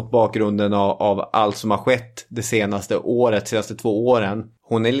strejkerna, mot bakgrunden av allt som har skett det senaste 2 åren,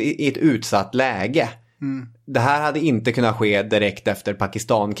 hon är i ett utsatt läge. Det här hade inte kunnat ske direkt efter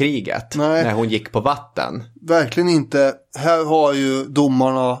Pakistankriget. Nej. När hon gick på vatten. Verkligen inte. Här har ju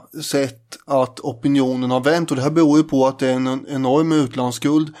domarna sett att opinionen har vänt, och det här beror ju på att det är en enorm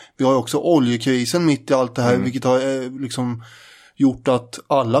utlandsskuld. Vi har också oljekrisen mitt i allt det här, vilket har liksom gjort att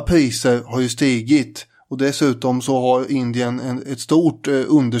alla priser har ju stigit. Och dessutom så har Indien ett stort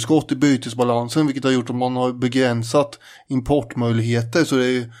underskott i bytesbalansen, vilket har gjort att man har begränsat importmöjligheter. Så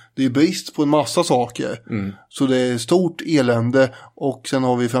det är brist på en massa saker. Så det är stort elände. Och sen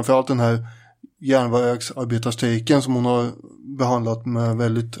har vi framförallt den här järnvägsarbetarstrejken som hon har behandlat med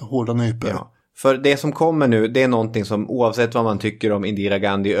väldigt hårda nypor. Ja. För det som kommer nu, det är någonting som oavsett vad man tycker om Indira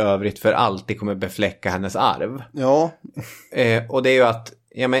Gandhi i övrigt för alltid kommer befläcka hennes arv. Ja. Och det är ju att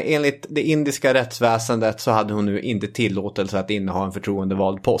enligt det indiska rättsväsendet så hade hon nu inte tillåtelse att inneha en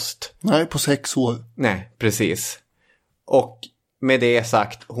förtroendevald post. Nej, på 6 år. Nej, precis. Och med det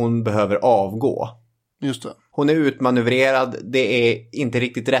sagt, hon behöver avgå. Just det. Hon är utmanövrerad, det är inte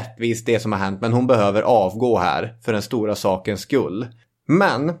riktigt rättvist det som har hänt, men hon behöver avgå här för den stora sakens skull.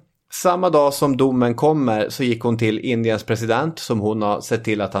 Men samma dag som domen kommer så gick hon till Indiens president, som hon har sett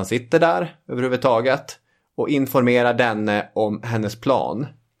till att han sitter där överhuvudtaget, och informerar denne om hennes plan.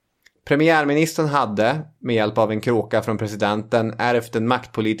 Premiärministern hade, med hjälp av en kråka från presidenten, ärvt en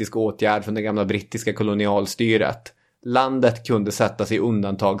maktpolitisk åtgärd från det gamla brittiska kolonialstyret. Landet kunde sättas i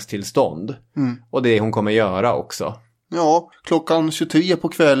undantagstillstånd. Och det hon kommer göra också. Ja, klockan 23 på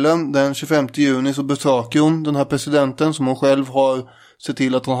kvällen den 25 juni så besöker hon den här presidenten som hon själv har sett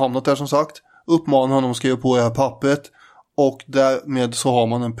till att hon hamnat där som sagt. Uppmanar honom att skriva på det här pappret. Och därmed så har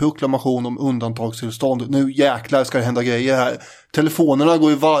man en proklamation om undantagstillstånd. Nu jäklar ska det hända grejer här. Telefonerna går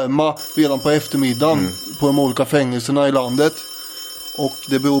ju varma redan på eftermiddagen på de olika fängelserna i landet. Och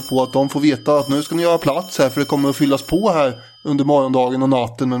det beror på att de får veta att nu ska ni göra plats här, för det kommer att fyllas på här under morgondagen och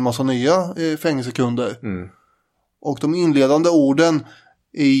natten med en massa nya fängelsekunder. Och de inledande orden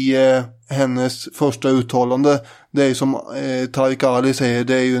i hennes första uttalande, det är som Tariq Ali säger,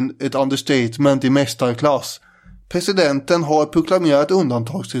 det är ju ett understatement i mästarklass. Presidenten har proklamerat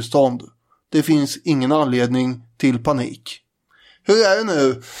undantagstillstånd. Det finns ingen anledning till panik. Hur är det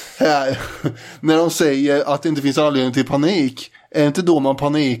nu här när de säger att det inte finns anledning till panik? Är det inte då man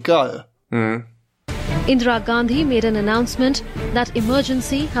panikar? Indira Gandhi made an announcement that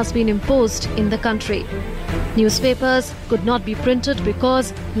emergency has been imposed in the country. Newspapers could not be printed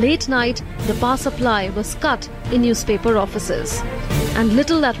because late night the power supply was cut in newspaper offices. And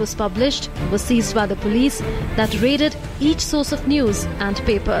little that was published was seized by the police that raided each source of news and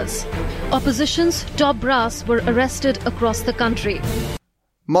papers. Opposition's top brass were arrested across the country.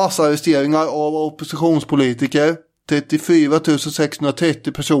 Massarresteringar av oppositionspolitiker. 34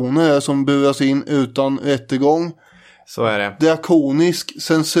 630 personer som buras in utan rättegång. Så är det. Drakonisk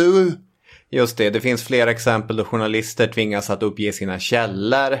censur. Just det, det finns flera exempel där journalister tvingas att uppge sina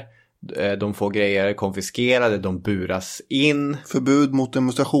källor. De får grejer konfiskerade, de buras in. Förbud mot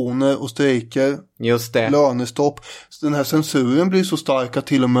demonstrationer och strejker. Just det. Lönestopp. Den här censuren blir så stark att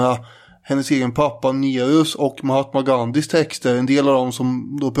till och med hennes egen pappa Nerus och Mahatma Gandhis texter, en del av dem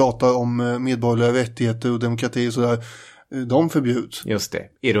som då pratar om medborgerliga rättigheter och demokrati och sådär, de förbjuds. Just det,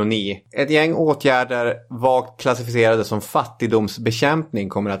 ironi. Ett gäng åtgärder vagt klassificerade som fattigdomsbekämpning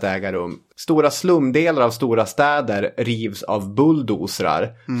kommer att äga rum. Stora slumdelar av stora städer rivs av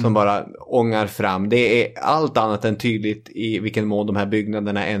bulldozrar som bara ångar fram. Det är allt annat än tydligt i vilken mån de här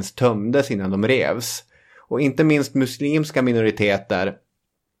byggnaderna ens tömdes innan de revs. Och inte minst muslimska minoriteter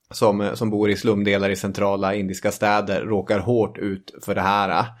som bor i slumdelar i centrala indiska städer råkar hårt ut för det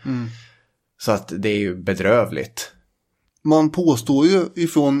här. Så att det är ju bedrövligt. Man påstår ju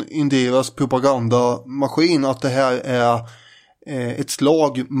ifrån Indiras propagandamaskin att det här är ett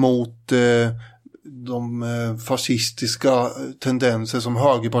slag mot de fascistiska tendenser som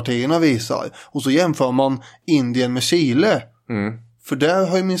högerpartierna visar. Och så jämför man Indien med Chile. För där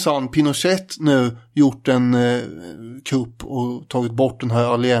har ju minsann Pinochet nu gjort en kupp och tagit bort den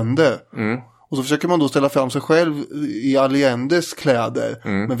här Allende. Och så försöker man då ställa fram sig själv i Allendes kläder.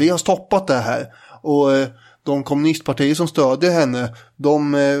 Men vi har stoppat det här. Och de kommunistpartier som stödjer henne,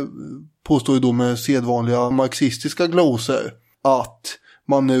 de påstår ju då med sedvanliga marxistiska glosor att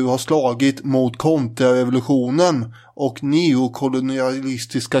man nu har slagit mot kontrarevolutionen och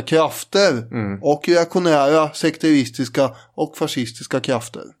neokolonialistiska krafter och reaktionära, sekteristiska och fascistiska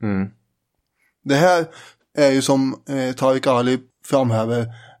krafter. Det här är ju som Tariq Ali framhäver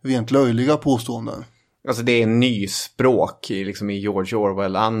rent löjliga påståenden. Alltså det är en ny språk liksom i George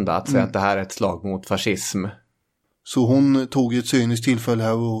Orwell-anda att säga att det här är ett slag mot fascism. Så hon tog ett cyniskt tillfälle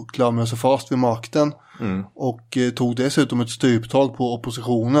här och klamrade sig fast vid makten och tog dessutom ett stryptag på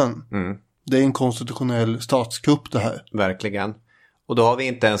oppositionen. Det är en konstitutionell statskupp det här. Verkligen. Och då har vi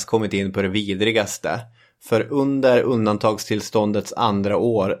inte ens kommit in på det vidrigaste. För under undantagstillståndets andra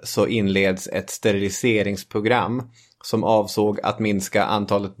år så inleds ett steriliseringsprogram som avsåg att minska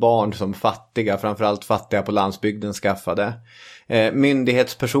antalet barn som fattiga, framförallt fattiga på landsbygden, skaffade.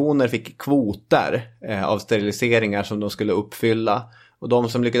 Myndighetspersoner fick kvoter av steriliseringar som de skulle uppfylla. Och de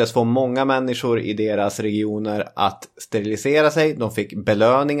som lyckades få många människor i deras regioner att sterilisera sig, de fick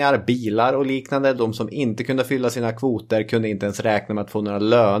belöningar, bilar och liknande. De som inte kunde fylla sina kvoter kunde inte ens räkna med att få några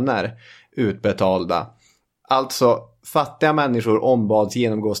löner utbetalda. Alltså, fattiga människor ombads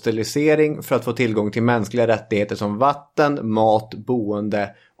genomgå sterilisering för att få tillgång till mänskliga rättigheter som vatten, mat, boende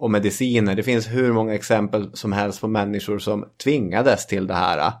och mediciner. Det finns hur många exempel som helst på människor som tvingades till det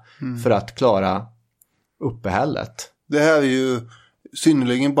här för att klara uppehället. Det här är ju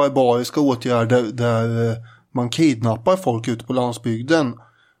synnerligen barbariska åtgärder där man kidnappar folk ute på landsbygden,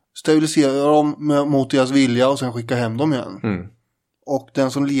 steriliserar dem mot deras vilja och sen skickar hem dem igen. Och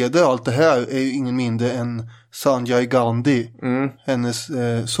den som leder allt det här är ju ingen mindre än Sanjay Gandhi, hennes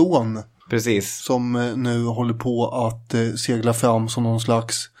son. Precis. Som nu håller på att segla fram som någon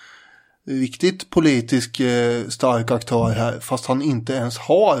slags riktigt politisk stark aktör här, fast han inte ens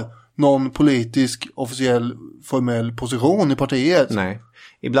har någon politisk officiell formell position i partiet. Nej.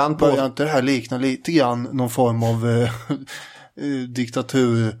 Ibland börjar inte det här likna lite grann någon form av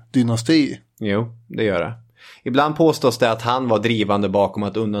diktaturdynasti? Jo, det gör det. Ibland påstås det att han var drivande bakom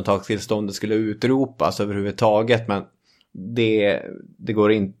att undantagstillståndet skulle utropas överhuvudtaget, men det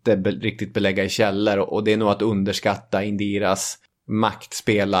går inte riktigt belägga i källor, och det är nog att underskatta Indiras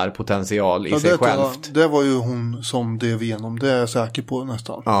maktspelarpotential i sig självt. Det var ju hon som drev igenom, det är jag säker på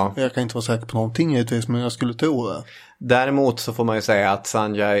nästan. Ja. Jag kan inte vara säker på någonting givetvis, men jag skulle tro det. Däremot så får man ju säga att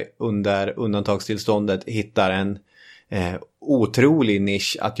Sanjay under undantagstillståndet hittar en otrolig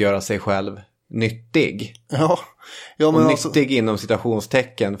nisch att göra sig själv nyttig. Ja, men och nyttig inom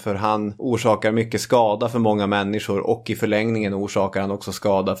citationstecken, för han orsakar mycket skada för många människor, och i förlängningen orsakar han också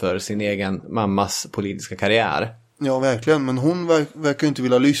skada för sin egen mammas politiska karriär. Ja, verkligen, men hon verkar inte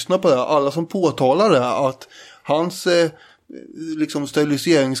vilja lyssna på det. Alla som påtalar det, att hans liksom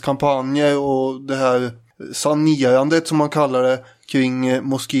steriliseringskampanjer och det här sanerandet som man kallar det kring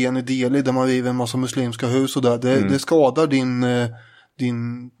moskén i Delhi, där man river en massa muslimska hus och där, det skadar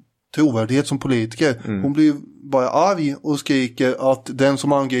din trovärdighet som politiker. Hon blir bara arg och skriker att den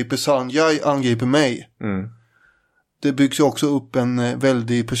som angriper Sanjay angriper mig. Det byggs ju också upp en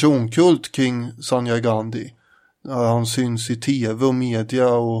väldig personkult kring Sanjay Gandhi. Han syns i tv och media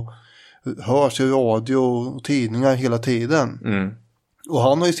och hörs i radio och tidningar hela tiden. Och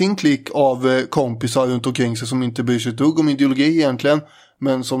han har ju sin klick av kompisar runt omkring sig som inte bryr sig ett dugg om ideologi egentligen,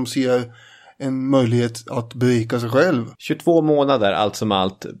 men som ser en möjlighet att berika sig själv. 22 månader allt som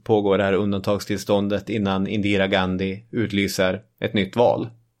allt pågår det här undantagstillståndet innan Indira Gandhi utlyser ett nytt val.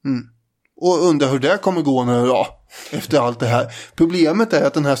 Och undrar hur det kommer gå nu då, efter allt det här. Problemet är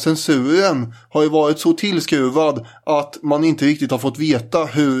att den här censuren har ju varit så tillskruvad att man inte riktigt har fått veta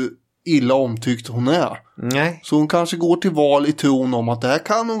hur illa omtyckt hon är. Nej. Så hon kanske går till val i tron om att det här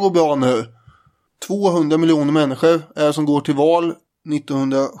kan nog gå bra nu. 200 miljoner människor är som går till val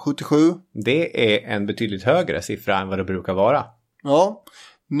 1977. Det är en betydligt högre siffra än vad det brukar vara. Ja,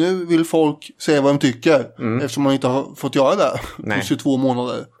 nu vill folk säga vad de tycker, eftersom man inte har fått göra det på 22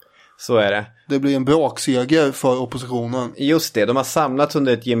 månader. Så är det. Det blir en brakseger för oppositionen. Just det, de har samlats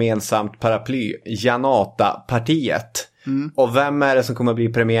under ett gemensamt paraply, Janata-partiet. Och vem är det som kommer att bli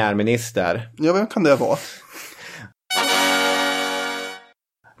premiärminister? Ja, vem kan det vara?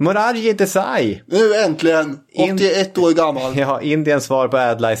 Morarji Desai. Nu äntligen, 81 år gammal. Ja, Indiens svar på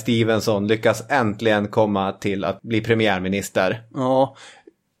Adlai Stevenson lyckas äntligen komma till att bli premiärminister. Ja,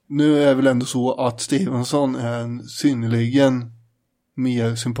 nu är väl ändå så att Stevenson är en synnerligen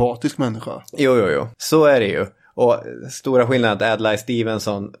mer sympatisk människa. Jo, så är det ju. Och stora skillnaden att Adlai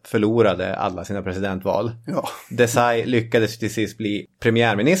Stevenson förlorade alla sina presidentval. Ja. Desai lyckades till sist bli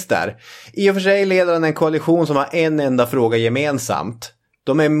premiärminister. I och för sig leder han en koalition som har en enda fråga gemensamt.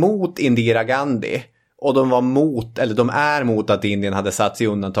 De är mot Indira Gandhi. Och de är mot att Indien hade satt i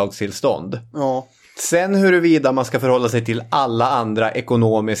undantagstillstånd. Ja. Sen huruvida man ska förhålla sig till alla andra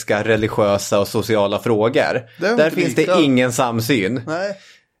ekonomiska, religiösa och sociala frågor. Där finns det ingen samsyn. Nej,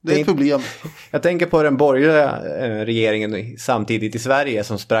 det är ett problem. Jag tänker på den borgerliga regeringen samtidigt i Sverige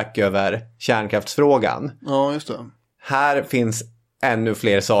som sprack över kärnkraftsfrågan. Ja, just det. Här finns ännu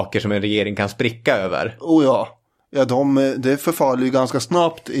fler saker som en regering kan spricka över. Oh ja. Ja, det förfaller ju ganska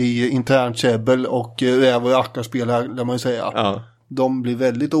snabbt i internt käbbel och räv och rackarspel här, lär man ju säga. Ja. De blir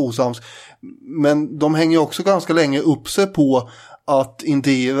väldigt osams. Men de hänger också ganska länge upp sig på att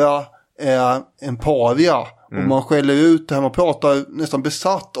Indira är en paria. Och man skäller ut det här, man pratar nästan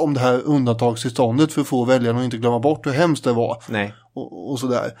besatt om det här undantagstillståndet för att få väljarna att inte glömma bort hur hemskt det var. Nej. Och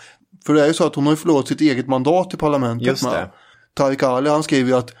sådär. För det är ju så att hon har förlorat sitt eget mandat i parlamentet. Just det. Tariq Ali, han skrev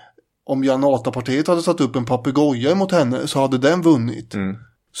ju att om Janata-partiet hade satt upp en papegoja mot henne så hade den vunnit.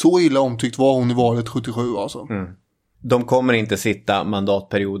 Så illa omtyckt var hon i valet 77 alltså. De kommer inte sitta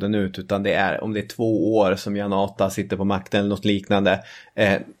mandatperioden ut, utan det är om det är 2 år som Janata sitter på makten eller något liknande.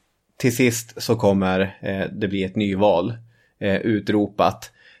 Till sist så kommer det bli ett nyval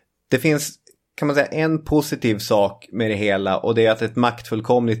utropat. Det finns, kan man säga, en positiv sak med det hela, och det är att ett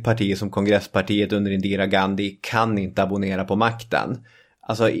maktfullkomligt parti som kongresspartiet under Indira Gandhi kan inte abonnera på makten.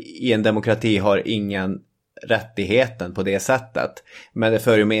 Alltså i en demokrati har ingen rättigheten på det sättet. Men det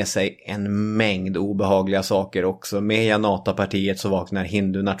för ju med sig en mängd obehagliga saker också. Med Janata-partiet så vaknar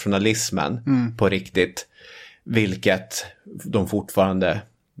hindu-nationalismen på riktigt. Vilket de fortfarande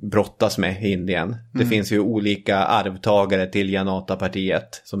brottas med i Indien. Det finns ju olika arvtagare till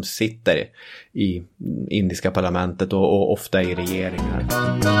Janata-partiet som sitter i indiska parlamentet och ofta i regeringar.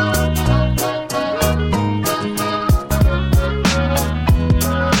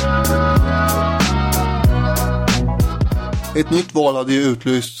 Ett nytt val hade ju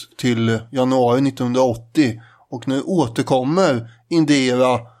utlysts till januari 1980 och nu återkommer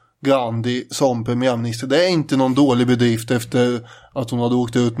Indira Gandhi som premiärminister. Det är inte någon dålig bedrift efter att hon hade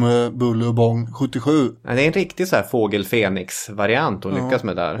åkt ut med buller och bång 77. Ja, det är en riktig så här fågel-Fenix-variant hon lyckas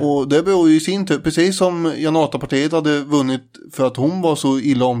med där. Och det beror ju i sin tur, precis som Janata-partiet hade vunnit för att hon var så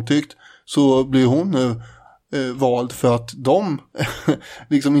illa omtyckt, så blir hon nu vald för att de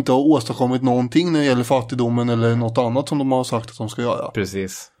liksom inte har åstadkommit någonting när det gäller fattigdomen eller något annat som de har sagt att de ska göra.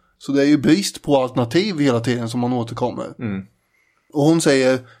 Precis. Så det är ju brist på alternativ hela tiden som man återkommer. Och hon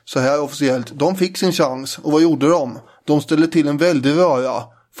säger så här officiellt: de fick sin chans, och vad gjorde de? De ställde till en väldig röra.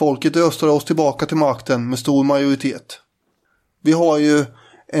 Folket röstade oss tillbaka till makten med stor majoritet. Vi har ju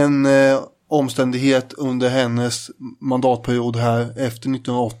en omständighet under hennes mandatperiod här efter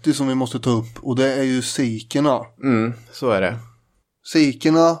 1980 som vi måste ta upp, och det är ju sikherna. Så är det.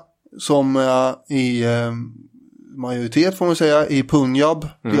 Sikherna som är i majoritet får man säga i Punjab,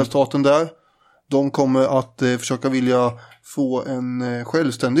 delstaten där. De kommer att försöka vilja få en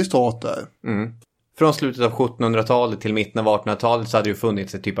självständig stat där. Från slutet av 1700-talet till mitten av 1800-talet så hade det ju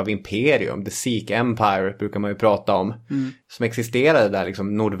funnits ett typ av imperium. The Sikh Empire brukar man ju prata om. Som existerade där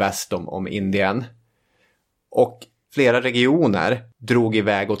liksom nordväst om Indien. Och flera regioner drog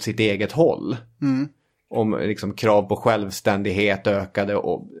iväg åt sitt eget håll. Om liksom krav på självständighet ökade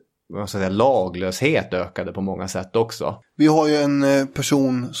och vad ska jag säga, laglöshet ökade på många sätt också. Vi har ju en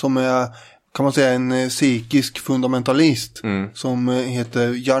person som är, kan man säga, en sikhisk fundamentalist som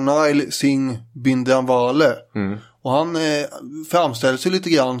heter Jarnail Singh Bhindranwale. Och han framställer sig lite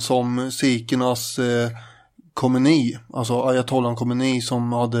grann som sikhernas Khomeini, alltså Ayatollah Khomeini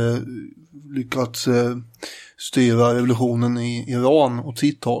som hade lyckats styra revolutionen i Iran åt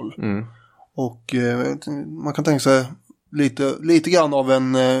sitt håll. Och man kan tänka sig lite grann av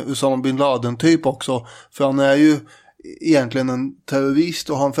en Osama bin Laden typ också, för han är ju egentligen en terrorist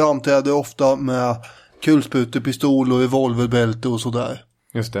och han framträder ofta med kulsprutor, och revolverbälte och sådär.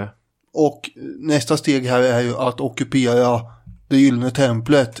 Just det. Och nästa steg här är ju att ockupera det gyllene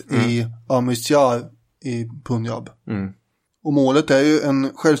templet i Amritsar i Punjab. Och målet är ju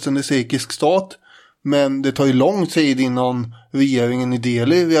en självständig sikhisk stat, men det tar ju lång tid innan regeringen i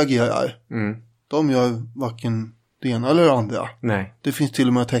Delhi reagerar. De gör varken det ena eller det andra. Nej. Det finns till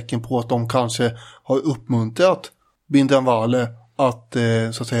och med tecken på att de kanske har uppmuntrat Bhindranwale att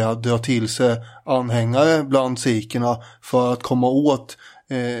så att säga dra till sig anhängare bland sikherna för att komma åt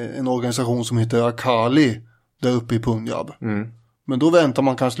en organisation som heter Akali där uppe i Punjab. Men då väntar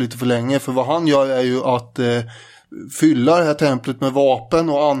man kanske lite för länge, för vad han gör är ju att fylla det här templet med vapen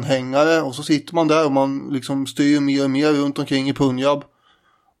och anhängare, och så sitter man där och man liksom styr mer och mer runt omkring i Punjab.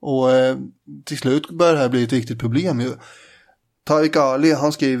 Och till slut börjar det här bli ett riktigt problem ju. Tariq Ali,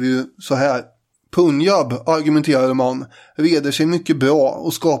 han skriver ju så här: Punjab, argumenterade man, reder sig mycket bra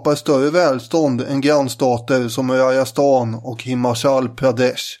och skapar större välstånd än grannstater som Rajasthan och Himachal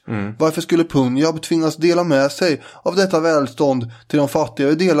Pradesh. Varför skulle Punjab tvingas dela med sig av detta välstånd till de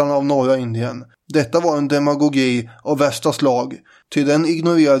fattigare delarna av norra Indien? Detta var en demagogi av värsta slag, ty den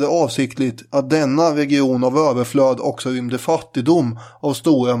ignorerade avsiktligt att denna region av överflöd också rymde fattigdom av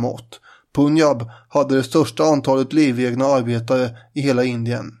stora mått. Punjab hade det största antalet livegna arbetare i hela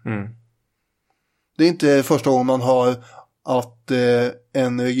Indien. Det är inte första gången man hör att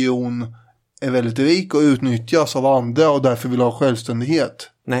en region är väldigt rik och utnyttjas av andra och därför vill ha självständighet.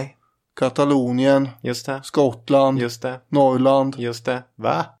 Nej. Katalonien, just det. Skottland, just det. Norrland. Just det.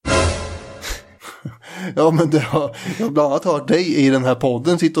 Va? Ja, men jag har bland annat hört dig i den här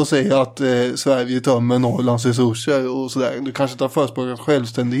podden sitta och säga att Sverige tömmer Norrlands resurser och sådär. Du kanske inte har förespråkat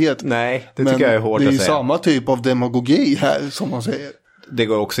självständighet. Nej, det tycker jag är hårt att säga. Men det är ju samma typ av demagogi här som man säger. Det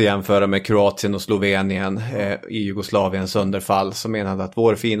går också att jämföra med Kroatien och Slovenien i Jugoslaviens sönderfall, som menade att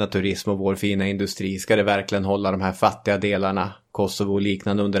vår fina turism och vår fina industri, ska det verkligen hålla de här fattiga delarna, Kosovo och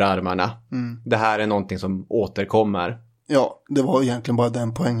liknande, under armarna. Det här är någonting som återkommer. Ja, det var egentligen bara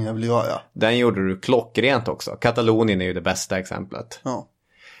den poängen jag ville göra. Den gjorde du klockrent också. Katalonien är ju det bästa exemplet. Ja.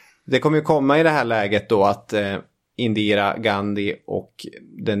 Det kommer ju komma i det här läget då att Indira Gandhi och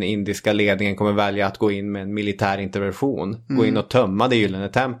den indiska ledningen kommer välja att gå in med en militär intervention. Gå in och tömma det gyllene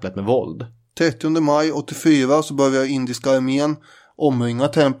templet med våld. 30 maj 84 så börjar indiska armén omringa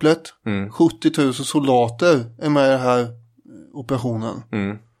templet. 70 000 soldater är med i den här operationen.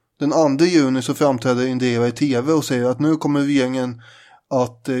 Den 2 juni så framträder Indira i tv och säger att nu kommer regeringen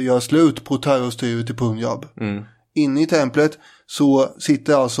att göra slut på terrorstyret i Punjab. Inne i templet så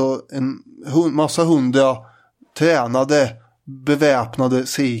sitter alltså en massa 100 tränade, beväpnade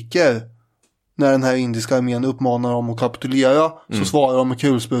sikher. När den här indiska armén uppmanar dem att kapitulera så svarar de med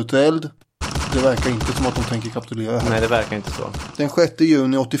kulspruteeld. Det verkar inte som att de tänker kapitulera. Nej, det verkar inte så. Den 6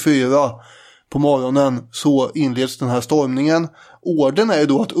 juni 84 på morgonen så inleds den här stormningen. Orden är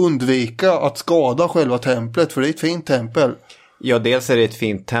då att undvika att skada själva templet, för det är ett fint tempel. Ja, dels är det ett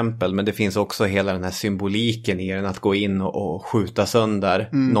fint tempel, men det finns också hela den här symboliken i den, att gå in och skjuta sönder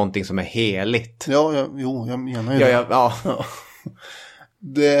någonting som är heligt. Jag menar ju det. Ja.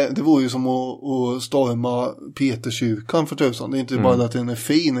 Det vore ju som att storma Peterskyrkan för tusan. Det är inte bara att den är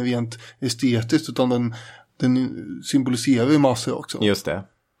fin rent estetiskt, utan den symboliserar ju massor också. Just det.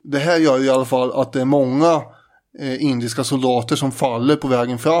 Det här gör ju i alla fall att det är många indiska soldater som faller på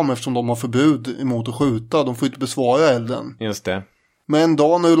vägen fram, eftersom de har förbud emot att skjuta. De får inte besvara elden. Just det. Men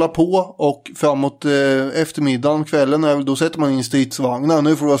dagen rullar på och framåt eftermiddagen, kvällen, då sätter man in stridsvagnar.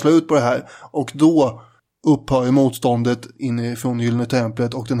 Nu får det vara slut på det här. Och då upphör motståndet inifrån Gyllene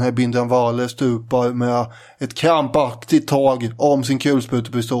templet, och den här Bhindranwale stupar med ett krampaktigt tag om sin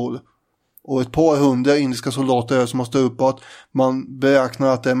kulsprutepistol. Och ett par hundra indiska soldater som har stupat. Man beräknar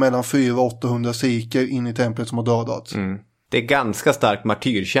att det är mellan 400 och 800 sikher in i templet som har dödats. Det är ganska stark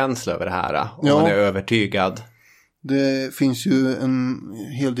martyrkänsla över det här, om man är övertygad. Det finns ju en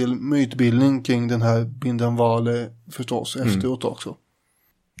hel del mytbildning kring den här Bhindranwale förstås efteråt också.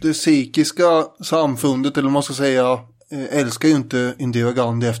 Det sikhiska samfundet, eller man ska säga, älskar ju inte Indira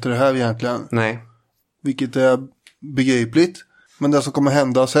Gandhi efter det här egentligen. Nej. Vilket är begripligt. Men det som kommer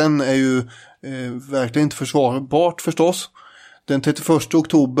hända sen är ju verkligen inte försvarbart förstås. Den 31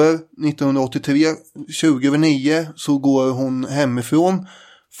 oktober 1983, 20:09, så går hon hemifrån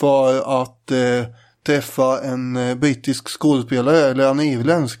för att träffa en brittisk skådespelare, eller en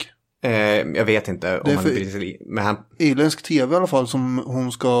irländsk. Jag vet inte om han är brittisk, men irländsk tv i alla fall, som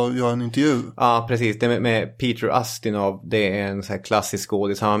hon ska göra en intervju. Ja, precis. Det med Peter Ustinov, det är en så här klassisk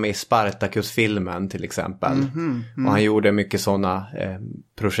skådis. Han var med i Spartacus-filmen till exempel. Och han gjorde mycket sådana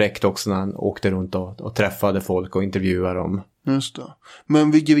projekt också när han åkte runt och träffade folk och intervjuade dem. Just det.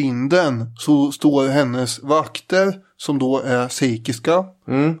 Men vid grinden så står hennes vakter, som då är sikhiska.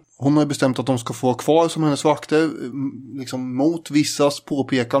 Hon har bestämt att de ska få vara kvar som hennes vakter, liksom mot vissas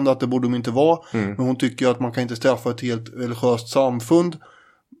påpekande att det borde de inte vara. Men hon tycker att man kan inte straffa ett helt religiöst samfund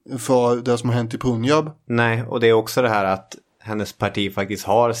för det som har hänt i Punjab. Nej, och det är också det här att hennes parti faktiskt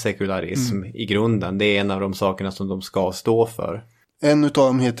har sekularism i grunden. Det är en av de sakerna som de ska stå för. En utav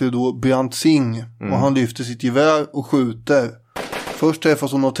dem heter då Beant Singh, och han lyfter sitt gevär och skjuter. Först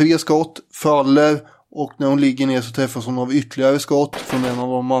träffas hon av 3 skott, faller, och när hon ligger ner så träffas hon av ytterligare skott från en av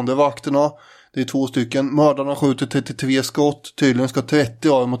de andra vakterna. Det är 2 stycken. Mördarna skjuter 33 skott. Tydligen ska 30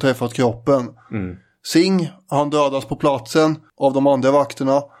 av dem ha träffat kroppen. Singh, han dödas på platsen av de andra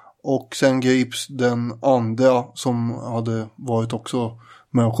vakterna. Och sen grips den andra som hade varit också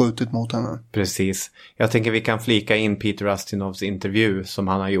med och skjutit mot henne. Precis. Jag tänker vi kan flika in Peter Ustinovs intervju som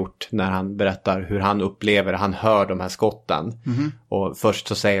han har gjort när han berättar hur han upplever, han hör de här skotten. Och först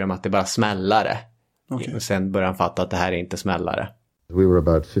så säger de att det bara smällare. Okay. Och sen börjar han fatta att det här är inte smällare. We were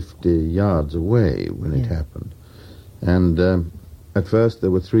about 50 yards away when it happened. And at first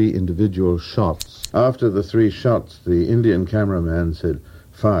there were 3 individual shots. After the 3 shots, the Indian cameraman said,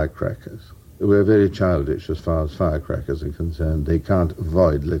 firecrackers. We're very childish as far as firecrackers are concerned. They can't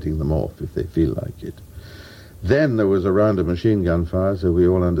avoid letting them off if they feel like it. Then there was a round of machine gun fire, so we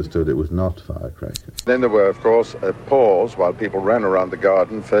all understood it was not firecrackers. Then there were, of course, a pause while people ran around the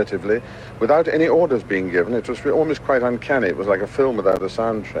garden furtively without any orders being given. It was almost quite uncanny. It was like a film without a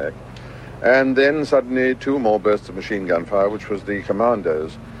soundtrack. And then suddenly 2 more bursts of machine gun fire, which was the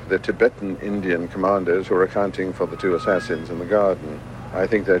commandos, the Tibetan Indian commandos who were accounting for the 2 assassins in the garden. I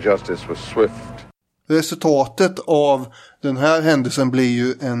think their justice was swift. Resultatet av den här händelsen blir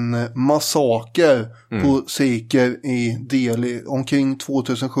ju en massaker på sikher i Delhi. Omkring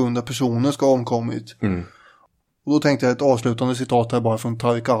 2700 personer ska ha omkommit. Och då tänkte jag ett avslutande citat här bara från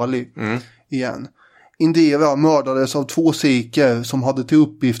Tariq Ali igen. Indira mördades av 2 sikher som hade till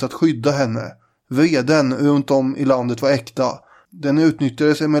uppgift att skydda henne. Vreden runt om i landet var äkta. Den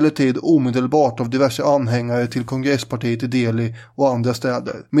utnyttjades emellertid omedelbart av diverse anhängare till kongresspartiet i Delhi och andra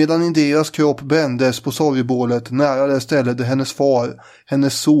städer. Medan Indiras kropp brändes på sorgebålet nära det ställe där hennes far,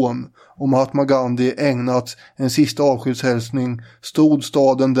 hennes son och Mahatma Gandhi ägnat en sista avskedshälsning, stod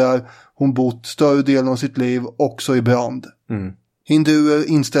staden där hon bott större delen av sitt liv också i brand. Hinduer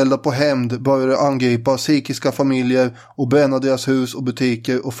inställda på hämnd började angripa sikhiska familjer och bränna deras hus och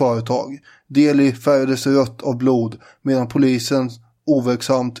butiker och företag. Delhi färgades rött av blod medan polisen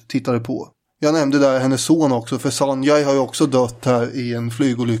overksamt tittade på. Jag nämnde där hennes son också, för Sanjay har ju också dött här i en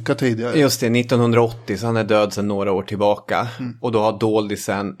flygolycka tidigare. Just det, 1980, så han är död sedan några år tillbaka. Och då har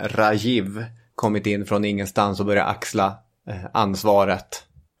doldisen Rajiv kommit in från ingenstans och börjat axla ansvaret.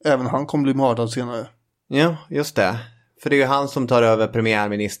 Även han kommer bli mördad senare. Ja, just det. För det är ju han som tar över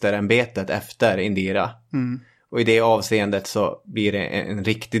premiärministerämbetet efter Indira. Och i det avseendet så blir det en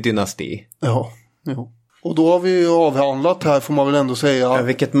riktig dynasti. Ja. Och då har vi ju avhandlat här, får man väl ändå säga. Ja,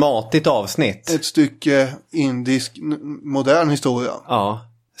 vilket matigt avsnitt. Ett stycke indisk modern historia. Ja,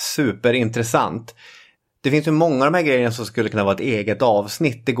 superintressant. Det finns ju många av de här grejerna som skulle kunna vara ett eget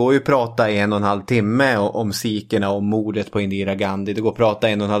avsnitt. Det går ju att prata i 1,5 timme om sikherna och mordet på Indira Gandhi. Det går att prata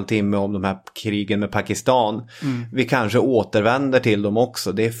 1,5 timme om de här krigen med Pakistan. Vi kanske återvänder till dem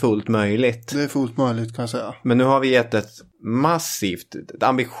också. Det är fullt möjligt. Det är fullt möjligt, kan jag säga. Men nu har vi gett ett massivt, ett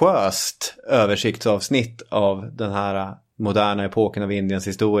ambitiöst översiktsavsnitt av den här moderna epoken av Indiens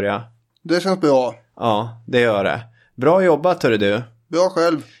historia. Det känns bra. Ja, det gör det. Bra jobbat, hörru du. Bra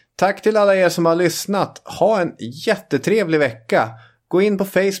själv. Tack till alla er som har lyssnat. Ha en jättetrevlig vecka. Gå in på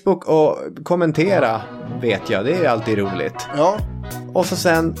Facebook och kommentera, vet jag. Det är alltid roligt. Ja. Och så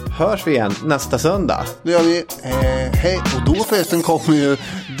sen hörs vi igen nästa söndag. Det gör vi. Hej. Och då förresten kommer ju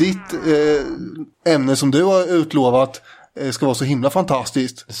ditt ämne som du har utlovat ska vara så himla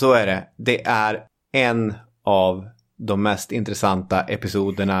fantastiskt. Så är det. Det är en av de mest intressanta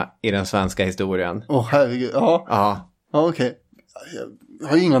episoderna i den svenska historien. Herregud. Ja. Ja, okej. Jag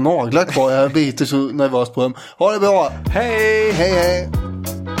har inga naglar kvar. Jag biter så nervös på dem. Ha det bra. Hej! Hej.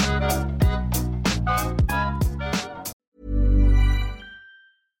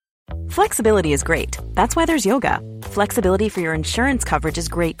 Flexibility is great. That's why there's yoga. Flexibility for your insurance coverage is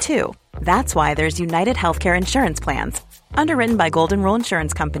great too. That's why there's United Healthcare Insurance Plans. Underwritten by Golden Rule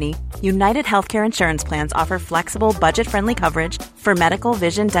Insurance Company, United Healthcare Insurance Plans offer flexible, budget-friendly coverage for medical,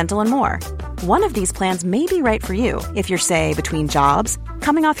 vision, dental, and more. One of these plans may be right for you if you're, say, between jobs,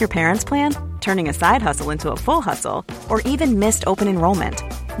 coming off your parents' plan, turning a side hustle into a full hustle, or even missed open enrollment.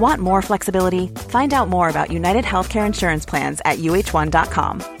 Want more flexibility? Find out more about United Healthcare Insurance Plans at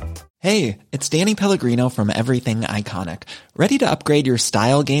uh1.com. Hey, it's Danny Pellegrino from Everything Iconic. Ready to upgrade your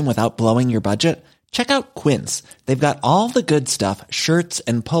style game without blowing your budget? Check out Quince. They've got all the good stuff, shirts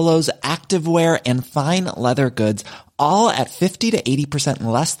and polos, activewear, and fine leather goods, all at 50 to 80%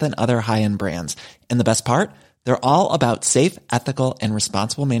 less than other high-end brands. And the best part? They're all about safe, ethical, and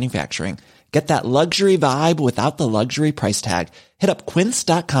responsible manufacturing. Get that luxury vibe without the luxury price tag. Hit up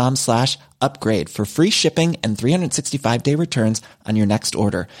quince.com/upgrade for free shipping and 365-day returns on your next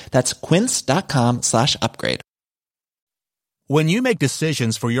order. That's quince.com/upgrade. When you make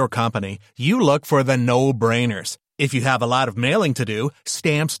decisions for your company, you look for the no-brainers. If you have a lot of mailing to do,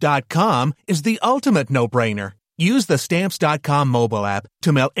 Stamps.com is the ultimate no-brainer. Use the Stamps.com mobile app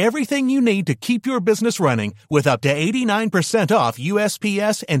to mail everything you need to keep your business running with up to 89% off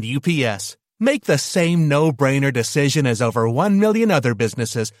USPS and UPS. Make the same no-brainer decision as over 1 million other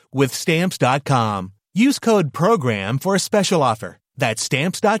businesses with Stamps.com. Use code PROGRAM for a special offer. That's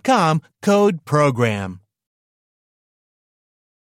Stamps.com, code PROGRAM.